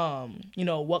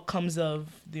what comes of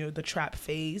the trap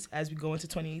phase as we go into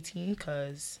 2018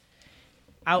 because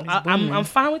I'm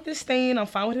fine with this staying. I'm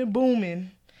fine with it booming,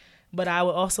 but I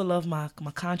would also love my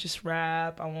conscious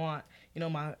rap. I want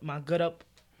my good up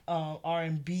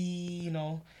R&B.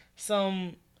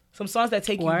 Some songs that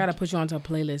take Well, you. I gotta put you onto a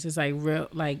playlist. It's like real,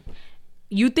 like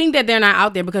you think that they're not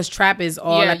out there because trap is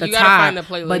all Yeah, at the you gotta top, find the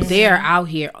playlist. but they're out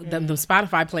here. The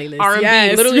Spotify playlist, R&B.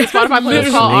 Yes. Literally, the Spotify playlist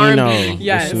is called R&B.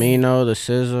 Yes. The Smino, the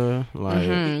SZA,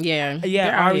 like Yeah, Yeah,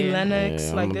 they're out Ari here. Lennox.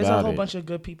 Yeah, like, I'm there's a about whole it. bunch of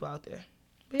good people out there.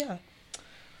 But yeah.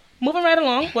 Moving right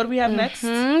along, what do we have next?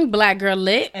 Black Girl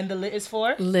Lit And the lit is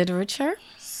for? literature.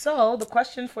 So, the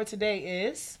question for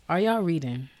today Are y'all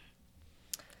reading?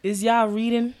 is y'all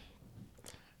reading?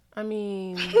 I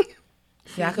mean,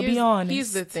 Yeah, I could be honest.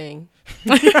 Here's the thing.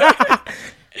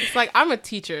 It's like I'm a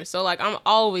teacher, so like I'm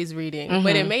always reading,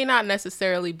 but it may not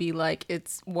necessarily be like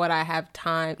it's what I have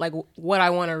time, like what I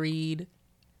want to read.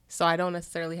 So I don't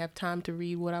necessarily have time to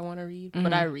read what I want to read,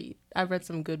 but I read. I've read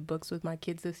some good books with my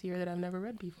kids this year that I've never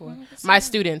read before. My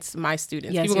students. Yes,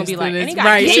 People your gonna be like, and students. he got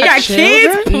Right. kids. She got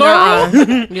kids, plural.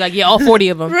 Nuh-uh. Be like, yeah, all 40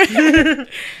 of them.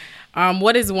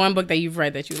 What is one book that you've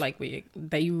read that you like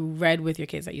that you read with your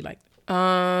kids that you liked?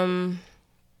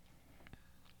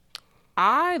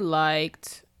 I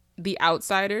liked The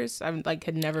Outsiders. I like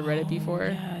had never read it before.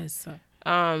 Yes.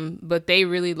 But they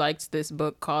really liked this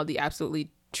book called The Absolutely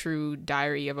True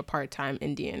Diary of a Part-Time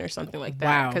Indian or something like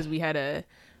that. Wow. Because we had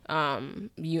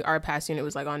our past unit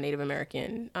was like on Native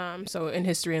American. So in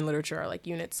history and literature, our like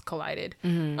units collided.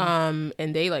 And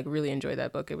they like really enjoyed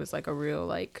that book. It was like a real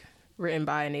like written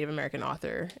by a Native American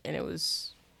author, and it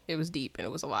was deep and it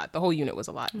was a lot. The whole unit was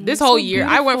a lot. This whole year,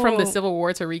 I went from the Civil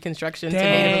War to Reconstruction to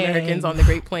Native Americans on the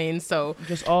Great Plains. So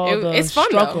just all it's fun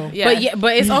struggle. though. Yeah.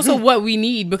 But it's also what we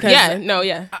need because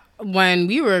when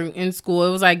we were in school,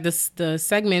 it was like the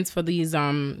segments for these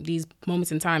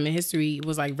moments in time in history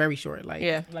was like very short, like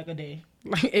like a day,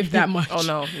 if that much.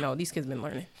 Oh no, these kids been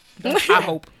learning. I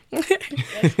hope.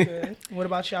 That's good. What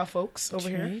about y'all folks over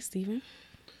here, Steven?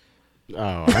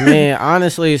 Oh, I mean,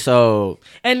 honestly, so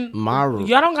and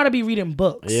y'all don't gotta be reading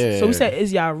books. Yeah. So we said,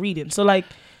 is y'all reading? So like.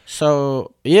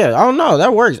 So yeah, oh no,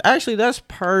 that works. Actually, that's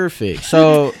perfect.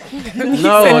 So no.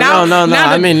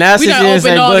 I mean, that's just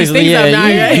say books.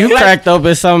 Yeah, you cracked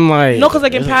open something like no, because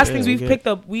like in past things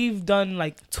we've done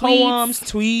like poems,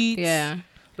 tweets,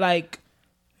 like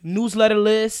newsletter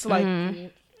lists,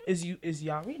 like. Is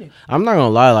y'all reading? I'm not gonna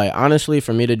lie, like honestly,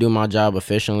 for me to do my job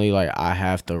efficiently, like I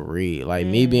have to read. Like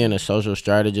me being a social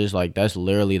strategist, like that's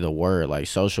literally the word. Like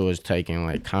social is taking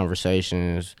like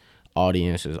conversations,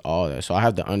 audiences, all that. So I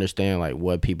have to understand like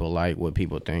what people like, what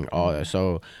people think, all that.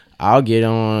 So I'll get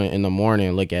on in the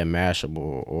morning, look at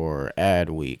Mashable or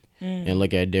Adweek and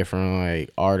look at different like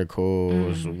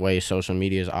articles, ways social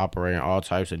media is operating, all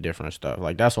types of different stuff.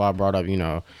 Like that's why I brought up,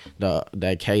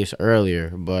 that case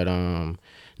earlier. But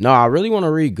no, I really want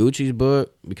to read Gucci's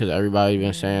book because everybody's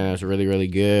been saying that's really, really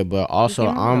good. But also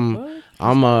I'm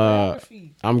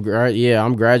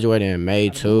graduating in May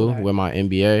too with my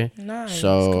MBA. Nice.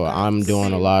 So I'm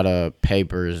doing a lot of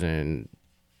papers and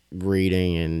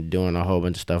reading and doing a whole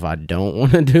bunch of stuff I don't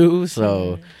want to do.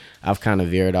 So I've kind of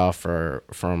veered off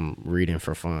from reading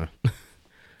for fun.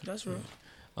 That's real.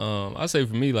 I say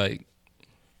for me, like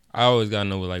I always gotta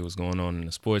know what's going on in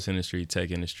the sports industry, tech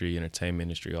industry, entertainment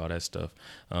industry, all that stuff.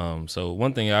 So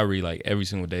one thing I read like every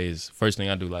single day is first thing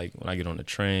I do like when I get on the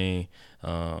train,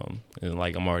 and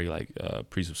like I'm already like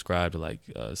pre-subscribed to like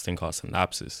this thing called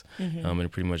Synopsis, and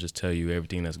it pretty much just tell you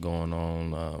everything that's going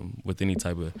on with any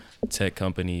type of tech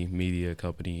company, media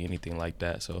company, anything like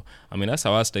that. So I mean that's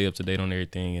how I stay up to date on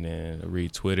everything, and then I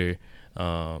read Twitter.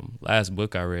 Last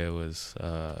book I read was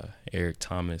Eric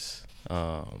Thomas.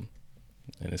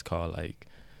 And it's called like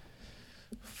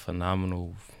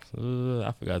Phenomenal.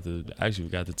 I forgot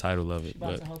the title of it.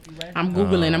 But I'm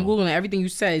googling everything you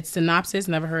said. It's Synopsis.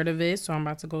 Never heard of it, so I'm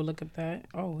about to go look at that.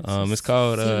 It's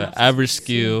called Average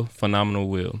Skill, Phenomenal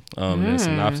Will. And the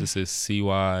synopsis is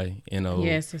CYNOPSISS.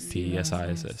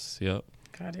 Yep.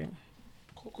 Got it.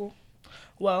 Cool.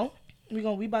 Well,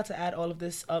 we about to add all of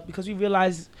this up because we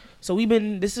realized. So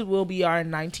will be our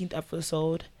 19th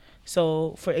episode.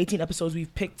 So for 18 episodes,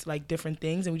 we've picked like different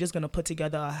things, and we're just gonna put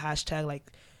together a hashtag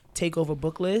like takeover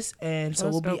book list, and so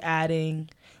we'll be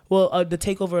adding the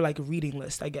takeover like reading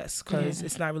list, I guess, because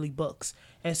it's not really books,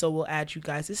 and so we'll add you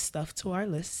guys' stuff to our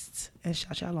list and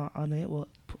shout y'all on it. We'll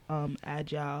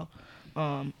add y'all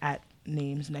at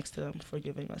names next to them for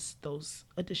giving us those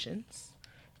additions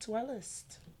to our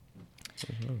list.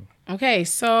 Okay,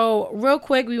 so real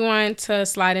quick, we want to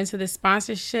slide into the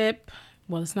sponsorship.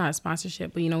 Well, it's not a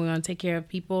sponsorship, but we want to take care of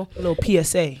people. A little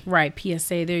PSA. Right,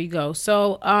 PSA. There you go.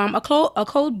 So a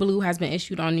code blue has been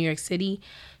issued on New York City.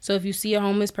 So if you see a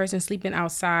homeless person sleeping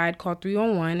outside, call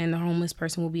 311 and the homeless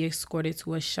person will be escorted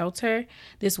to a shelter.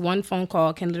 This one phone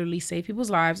call can literally save people's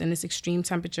lives in this extreme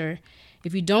temperature.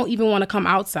 If you don't even want to come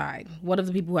outside, what of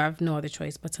the people who have no other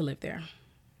choice but to live there?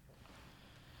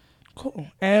 Cool.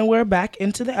 And we're back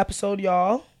into the episode,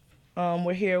 y'all.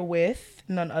 We're here with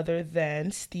none other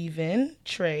than Steven,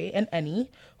 Trey, and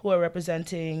Annie, who are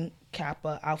representing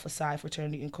Kappa Alpha Psi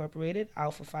Fraternity Incorporated,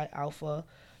 Alpha Phi Alpha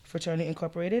Fraternity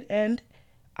Incorporated, and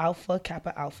Alpha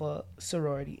Kappa Alpha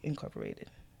Sorority Incorporated.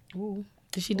 Ooh.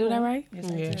 Did she do that right?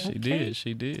 Yes,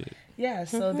 She did. Yeah,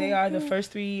 so they are the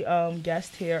first three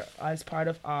guests here as part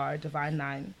of our Divine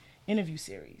Nine interview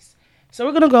series. So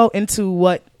we're going to go into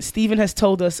what Steven has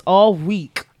told us all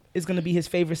week is going to be his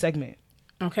favorite segment.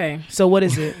 Okay. So what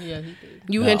is it? Yeah, he did.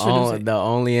 You introduce it. The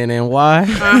only in NY.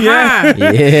 Yeah.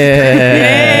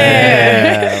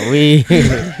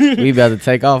 We about to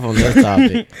take off on this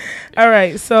topic. All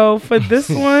right. So for this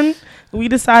one, we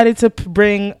decided to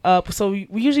bring up. So we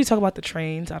usually talk about the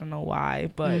trains. I don't know why,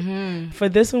 but for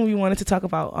this one, we wanted to talk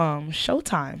about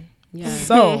Showtime. Yeah.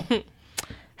 So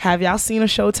have y'all seen a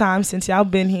Showtime since y'all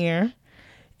been here?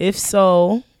 If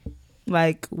so,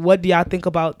 Like, what do y'all think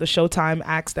about the Showtime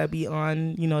acts that be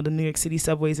on, you know, the New York City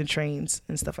subways and trains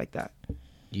and stuff like that?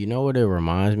 You know what it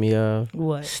reminds me of?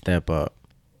 What? Step Up.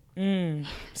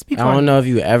 Speak I on don't it. know if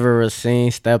you ever seen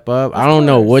Step Up. Of I don't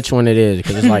know course. which one it is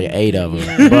because it's like 8 of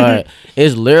them. But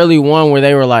it's literally one where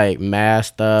they were like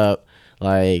masked up,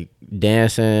 like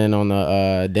dancing on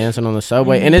the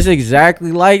subway, and it's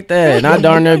exactly like that. And I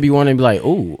darn near be wanting to be like,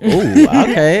 ooh,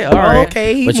 okay, all right.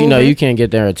 Okay, he But you know, moving. you can't get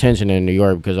their attention in New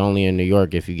York because only in New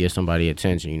York, if you get somebody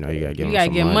attention, you know, you gotta give You them gotta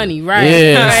some get money, money. right?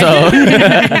 Yeah,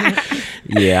 so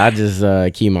yeah, I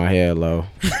just keep my head low.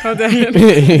 You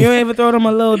ain't ever throw them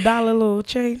a little dollar, little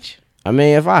change? I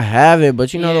mean, if I have it,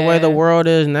 but you know the way the Yeah. world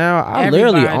is now, I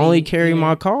literally Everybody, only carry yeah.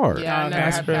 my card. Yeah, I Oh, never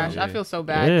that's have real. cash. I feel so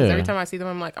bad because Yeah. every time I see them,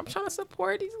 I'm like, I'm trying to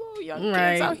support these little young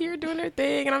Right. kids out here doing their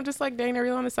thing, and I'm just like, dang, they're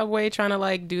really on the subway trying to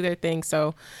like do their thing.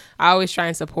 So I always try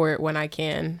and support when I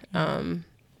can.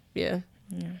 Yeah.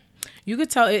 You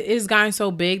could tell it's gotten so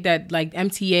big that like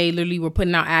MTA literally were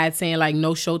putting out ads saying like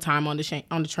no showtime on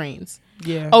the trains.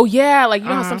 Yeah. Oh yeah, like you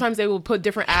know how sometimes they will put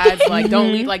different ads like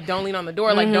don't lean on the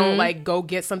door, like don't like go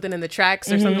get something in the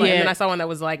tracks or something. Like, Yeah. and then I saw one that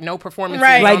was like no performances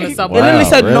Right. Like, on the it subway. literally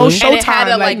said no really? Showtime. And it had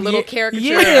a like little yeah, caricature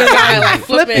yeah, of a guy like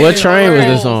flipping. What train was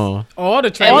rolls. this on? All the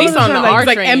trains. At least on the like, R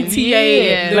like train. MTA,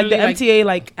 Yeah. like the literally, MTA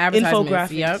like advertisements,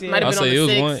 infographics. yep. Yeah. Might have I'll been say on the it was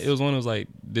 6. one. It was one that was like,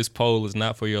 this poll is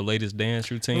not for your latest dance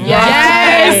routine.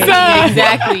 Yes,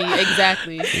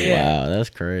 exactly. Wow, that's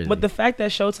crazy. But the fact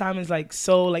that Showtime is like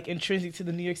so like intrinsic to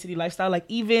the New York City lifestyle, like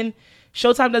even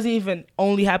Showtime doesn't even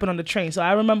only happen on the train. So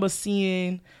I remember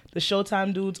seeing the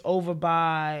Showtime dudes over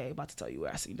by, about to tell you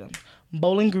where I see them,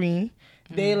 Bowling Green.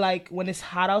 They like when it's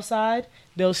hot outside,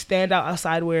 they'll stand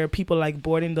outside where people like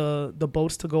boarding the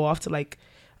boats to go off to like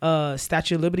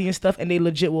Statue of Liberty and stuff, and they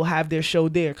legit will have their show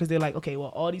there because they're like, okay, well,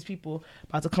 all these people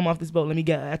about to come off this boat, let me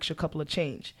get an extra couple of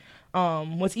change.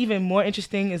 What's even more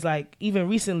interesting is like even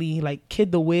recently, like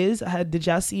Kid the Wiz, did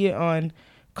y'all see it on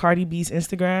Cardi B's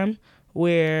Instagram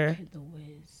where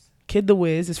Kid the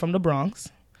Wiz is from the Bronx.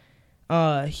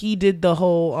 He did the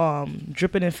whole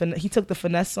dripping and he took the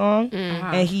finesse song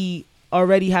and he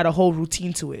already had a whole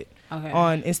routine to it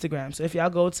on Instagram. So if y'all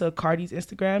go to Cardi's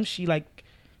Instagram, she like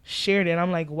shared it. And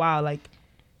I'm like, wow, like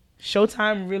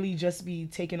Showtime really just be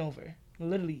taking over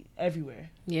literally everywhere.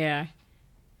 Yeah.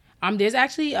 There's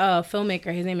actually a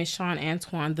filmmaker. His name is Sean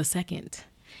Antoine II.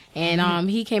 And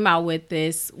he came out with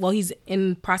this. Well, he's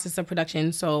in process of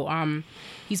production. So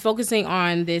he's focusing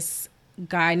on this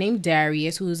guy named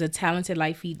Darius, who's a talented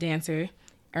light feet dancer,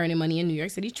 earning money in New York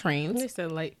City trains. They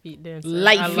said light feet dancer.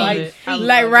 Light I feet. love it. I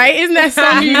Like, love right? it. Isn't that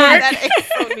so New York? That is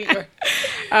so New York.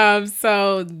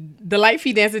 So the light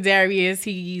feet dancer Darius,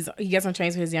 he gets on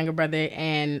trains with his younger brother,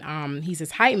 and he's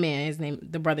his hype man. His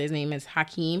name is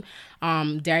Hakeem.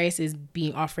 Darius is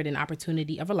being offered an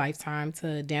opportunity of a lifetime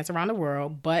to dance around the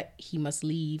world, but he must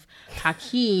leave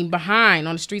Hakeem behind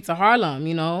on the streets of Harlem.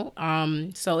 You know,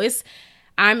 so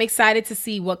I'm excited to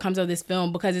see what comes of this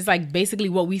film because it's like basically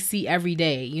what we see every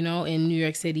day, you know, in New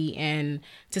York City, and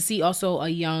to see also a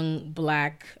young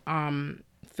black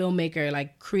filmmaker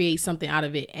like create something out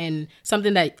of it, and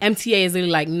something that MTA is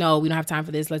literally like, no, we don't have time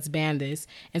for this, let's ban this,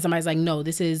 and somebody's like, no,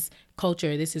 this is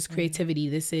culture, this is creativity,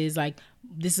 this is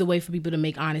a way for people to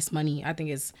make honest money. I think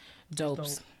it's dope.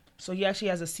 So he actually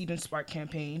has a Seed and Spark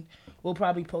campaign. We'll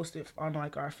probably post it on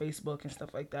like our Facebook and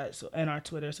stuff like that, and our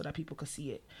Twitter, so that people could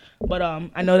see it. But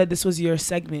I know that this was your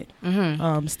segment,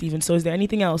 Steven. So is there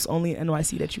anything else only in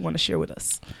NYC that you want to share with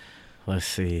us? Let's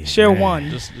see. Share Man. one.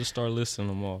 Just start listing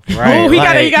them off. Right. He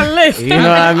got a list. You know what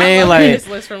I mean? This Like,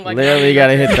 list from like literally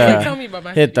gotta hit Tell the me about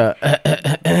my like,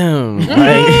 Oh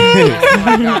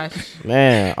my gosh.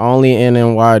 man, only in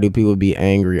NY do people be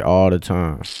angry all the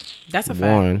time. That's a fact.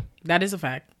 One. That is a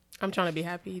fact. I'm trying to be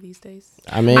happy these days.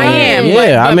 I mean, I am, yeah.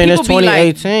 but I mean, it's people be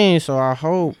like- 2018, so I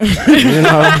hope, you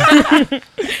know.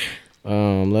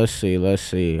 Let's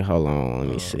see. Hold on, let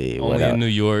me see. What Only in else? New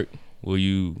York will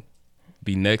you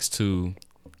be next to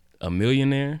a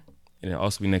millionaire and then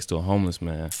also be next to a homeless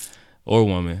man or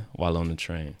woman while on the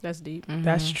train. That's deep.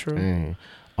 That's true. Mm.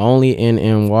 Only in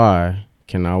NY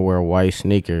can I wear white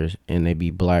sneakers and they be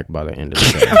black by the end of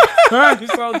the day.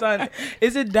 So done.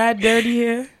 Is it that dirty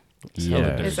here?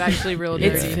 Yeah. It's actually real Yeah.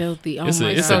 dirty. It's filthy. Oh It's a- my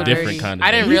it's God. a different kind of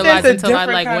I didn't dirt. He realize says it's a until I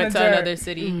different like kind went of to dirt. another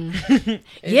city.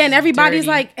 Yeah, and everybody's dirty.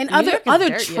 like, and New other York is other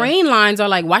dirty, yeah. train lines are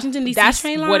like Washington D.C. That's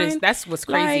train what line. that's what's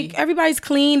crazy. Like everybody's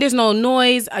clean. There's no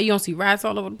noise. You don't see rats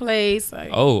all over the place.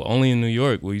 Like, Oh, only in New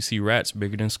York will you see rats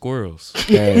bigger than squirrels.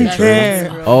 Okay, That's true.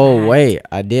 real Oh bad. wait,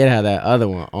 I did have that other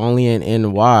one. Only in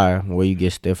NY where you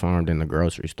get stiff armed in the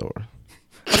grocery store.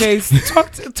 Okay,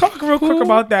 talk real quick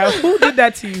about that. Who did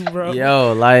that to you, bro?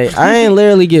 Yo, like I ain't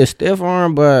literally get stiff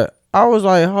armed, but I was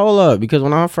like, hold up, because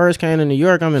when I first came to New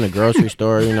York, I'm in a grocery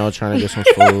store, you know, trying to get some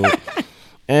food,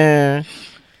 and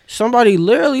somebody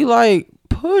literally like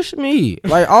pushed me.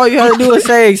 Like, all you had to do is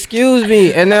say excuse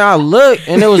me, and then I looked,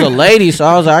 and it was a lady, so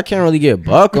I was like, I can't really get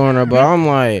buck on her, but I'm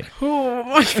like,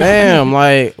 fam,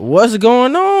 like, what's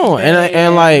going on?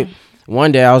 And like,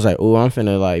 one day I was like, ooh, I'm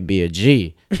finna like be a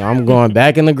G. So I'm going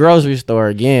back in the grocery store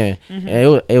again.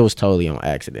 And it was totally on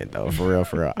accident though, for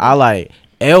real. I like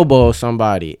elbowed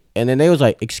somebody, and then they was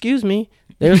like, excuse me.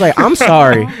 They was like, I'm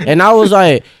sorry. And I was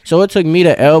like, so it took me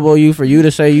to elbow you for you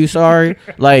to say you sorry?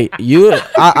 Like,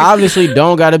 I obviously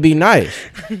don't gotta be nice.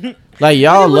 Like,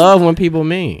 y'all love when people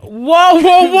mean.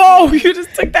 Whoa. You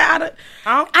just took that out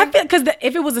of... I feel, because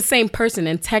if it was the same person,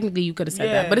 then technically you could have said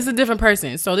that. But it's a different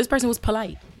person. So this person was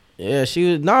polite. Yeah,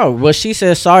 but she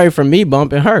said sorry for me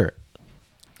bumping her.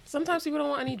 Sometimes people don't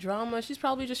want any drama. She's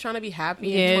probably just trying to be happy.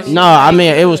 Yeah. No, I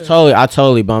mean, I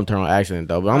totally bumped her on accident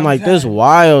though. But I'm like, this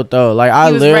wild though. Like, I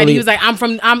literally ready. He was like,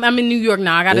 I'm in New York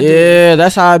now. I gotta do it. Yeah,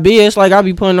 that's how I be. It's like I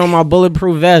be putting on my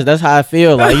bulletproof vest. That's how I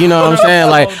feel. Like, you know what I'm saying?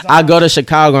 Like, I go to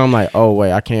Chicago, I'm like, oh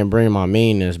wait, I can't bring my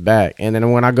meanness back. And then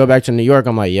when I go back to New York,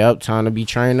 I'm like, yep, time to be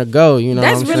trained to go. You know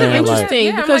that's what I'm really saying?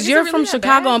 interesting Like, because you're really from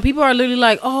Chicago bad? and people are literally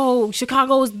like, oh,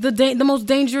 Chicago is the most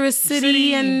dangerous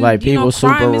city and Like, people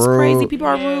crime super is crazy. rude. People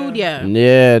are rude. Yeah.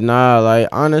 Yeah, nah, like,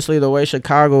 honestly, the way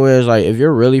Chicago is, like, if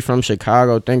you're really from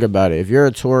Chicago, think about it. If you're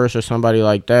a tourist or somebody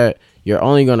like that, you're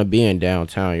only going to be in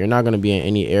downtown. You're not going to be in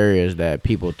any areas that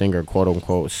people think are, quote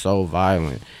unquote, so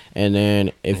violent. And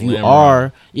then if you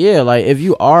are, if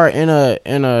you are in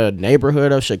a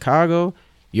neighborhood of Chicago,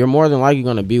 you're more than likely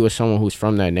going to be with someone who's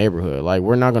from that neighborhood. Like,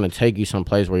 we're not going to take you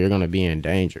someplace where you're going to be in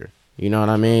danger. You know what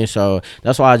I mean? So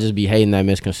that's why I just be hating that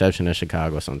misconception of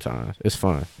Chicago sometimes. It's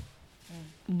fun.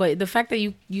 But the fact that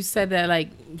you said that, like,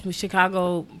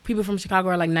 Chicago, people from Chicago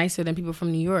are like nicer than people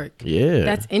from New York. Yeah.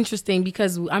 That's interesting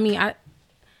because, I mean,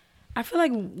 I feel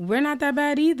like we're not that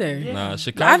bad either. Nah,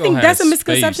 Chicago I think has that's a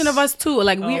misconception space. of us too.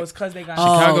 Like, it's because they got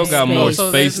Chicago got more So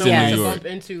space there's than no New one to York. bump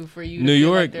into for you. New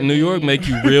York make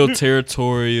you real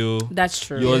territorial. That's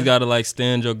true. You always gotta like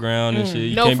stand your ground and shit.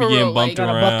 You No, can't for be getting real, bumped like,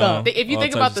 gotta buck around. up. If you all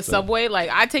think types about of the stuff. subway, like,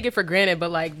 I take it for granted, but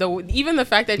like even the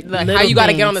fact that like how Little you got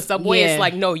to get on the things. subway, Yeah. it's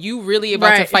like, no, you really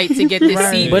about to Right. fight to get this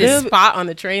seat, But this if- spot on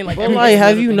the train. Like, But every like, have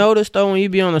little you thing. noticed though, when you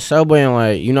be on the subway and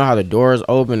like, you know how the doors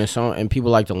open and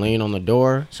people like to lean on the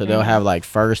door, so they'll have like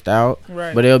first out,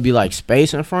 Right. but it'll be like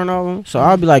space in front of them. So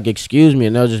I'll be like, excuse me,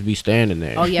 and they'll just be standing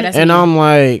there. Oh, yeah, that's and me. I'm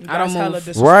like, I don't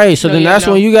move. right. So No, then yeah, that's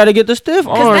no. when you got to get the stiff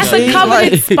arm. That's a see?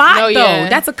 coveted Like, spot, No, though. yeah.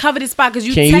 That's a coveted spot because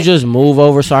you. Can you just move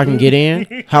over so I can get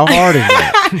in? How hard is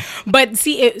that? But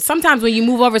see, sometimes when you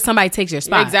move over, somebody takes your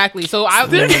spot. Exactly. So if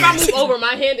I move over,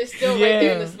 my hand is still right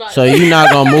there in the spot. So you're not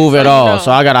gonna move at all. No.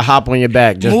 So I gotta hop on your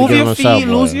back just Move to get on your the feet, subway.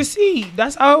 lose your seat.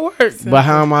 That's how it works. But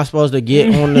how am I supposed to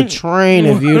get on the train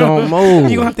if you don't move?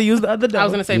 You gonna have to use the other door. I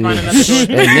was gonna say find another door. And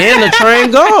then the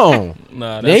train gone.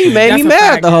 Nah, Then you made me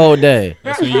mad the whole day.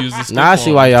 That's when you use the stiff Now I see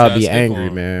arm. why y'all Try be stiff angry,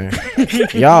 arm. man.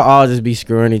 Y'all all just be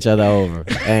screwing each other over.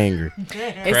 Angry.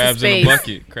 It's Crabs a in a space.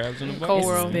 bucket. Crabs in a bucket. Cold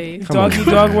world. Come on. Doggy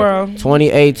dog world.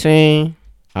 2018,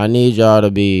 I need y'all to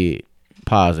be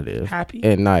positive Happy.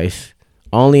 and nice.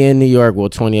 Only in New York will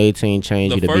 2018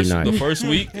 change you to be The nice. first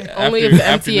week. Only after, if the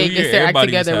after New MTA Year, gets their act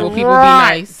everybody gets together will happy. people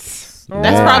Right. be nice. Right.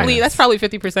 That's probably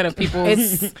 50% of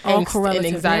people's It's all angst correlative,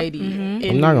 and anxiety. yeah. in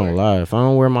I'm not New gonna York. lie. If I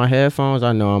don't wear my headphones,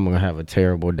 I know I'm gonna have a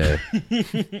terrible day.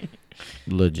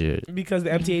 Legit. Because the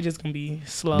MTA just gonna be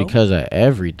slow. Because of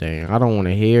everything. I don't want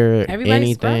to hear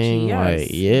Everybody's anything. scratchy, yes. Like,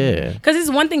 yeah. Because it's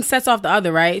one thing sets off the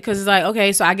other, right? Because it's like,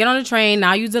 okay, so I get on the train,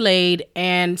 now you delayed,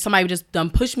 and somebody just done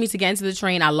pushed me to get into the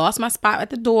train. I lost my spot at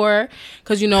the door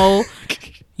because, you know,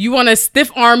 you want to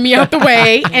stiff arm me out the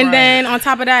way. And then on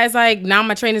top of that, it's like, now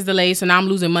my train is delayed, so now I'm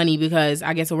losing money because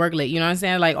I get to work late. You know what I'm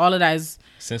saying? Like, all of that is...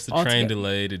 Since the All train together.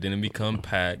 delayed, and then it become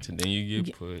packed, and then you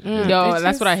get put. Yo, It's that's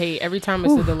just- what I hate. Every time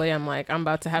it's a delay, I'm like, I'm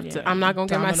about to have to. I'm not gonna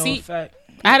get my Domino seat. effect.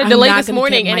 I had a I'm delay not this gonna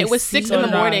morning, get and my it was 6 seat. in the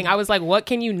So morning. did I. I was like, what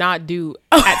can you not do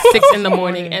at 6 in the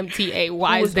morning? MTA.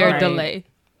 Why is there a right. delay?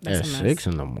 At That's a mess. 6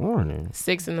 in the morning.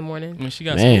 6 in the morning. I mean, she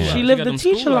got Man. school She hours. lived got the them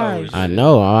school teacher hours. life. I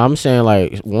know. I'm saying,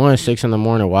 like, 1, 6 in the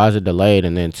morning, why is it delayed?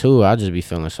 And then 2, I just be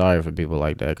feeling sorry for people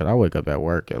like that because I wake up at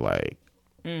work at like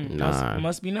 9.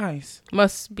 Must be nice.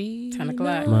 Must be 10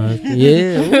 o'clock.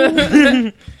 Yeah.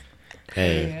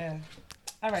 Hey. Yeah.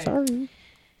 All right. Sorry.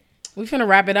 We finna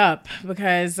wrap it up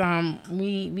because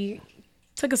we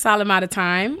took a solid amount of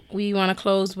time. We want to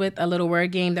close with a little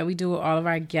word game that we do with all of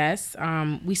our guests.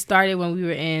 We started when we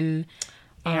were in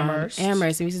Amherst.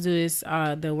 Amherst, and we used to do this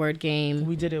the word game.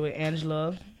 We did it with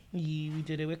Angela. We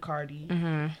did it with Cardi.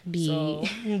 B. So,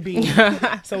 B.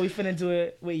 So we finna do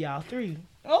it with y'all 3.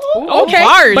 Oh, Okay,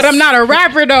 bars. but I'm not a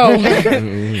rapper though.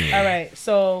 all right.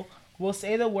 So we'll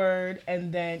say the word,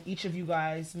 and then each of you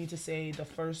guys need to say the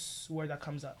first word that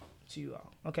comes up to you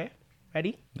all. Okay,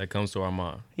 ready? That comes to our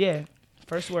mind. Yeah,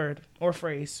 first word or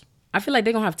phrase. I feel like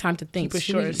they're gonna have time to think. Keep it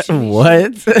short.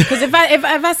 What? Because if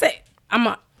I say I'm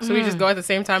a So we just go at the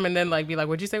same time and then like be like,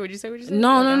 what'd you say? What'd you say? What'd you say?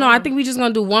 no. I think we just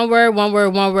gonna do one word.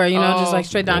 You know, just like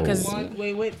straight down. Because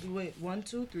Wait. 1,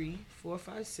 2, 3, 4,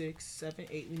 5, 6, 7,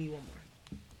 8. We need one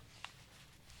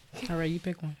more. all right, you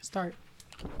pick one. Start.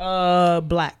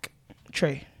 Black.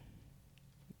 Trey.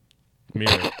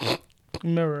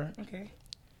 Mirror. Okay.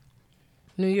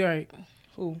 New York.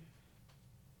 Who?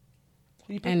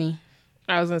 Who you pick? Any.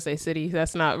 I was gonna say city.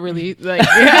 That's not really like.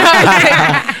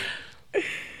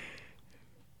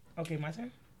 Okay, my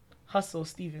turn. Hustle,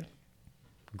 Steven.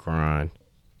 Grind.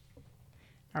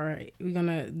 All right, we're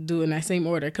gonna do it in that same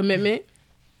order. Commitment.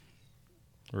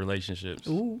 Relationships.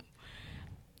 Ooh.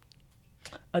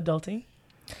 Adulting.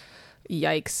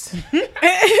 Yikes.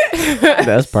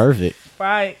 That's perfect.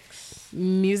 Right.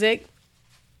 Music.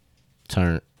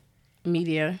 Turn.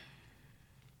 Media.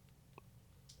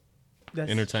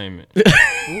 That's Entertainment.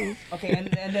 okay,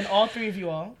 and then all three of you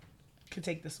all can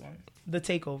take this one. The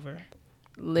takeover.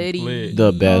 Liddy.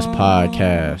 The best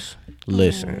podcast.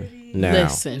 Listen now.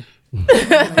 Listen.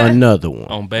 Another one.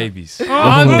 On babies.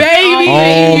 On baby.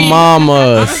 On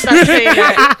mamas.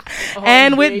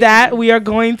 And with that, we are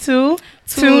going to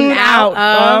tune out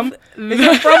of. Is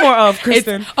it from or of,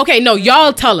 Kristen? Okay, no,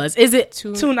 y'all tell us. Is it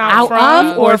Tune out of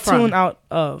from or from? tune out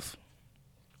of?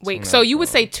 Wait, so you would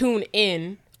say tune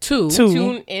in. Two.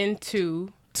 Tune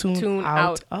into. Tune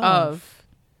out of.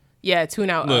 Yeah, tune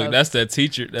out Look, of. that's that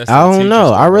teacher. That's I that don't teacher know.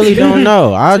 story. I really don't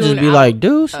know. I'll just Tune be out like,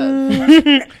 deuces.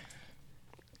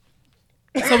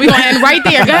 So we're gonna end right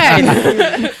there. Go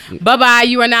ahead. Bye-bye.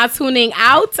 You are now tuning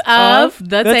out of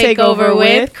the takeover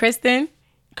with Kristen.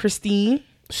 Christine.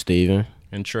 Steven.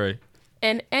 And Trey.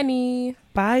 And any.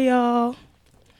 Bye, y'all.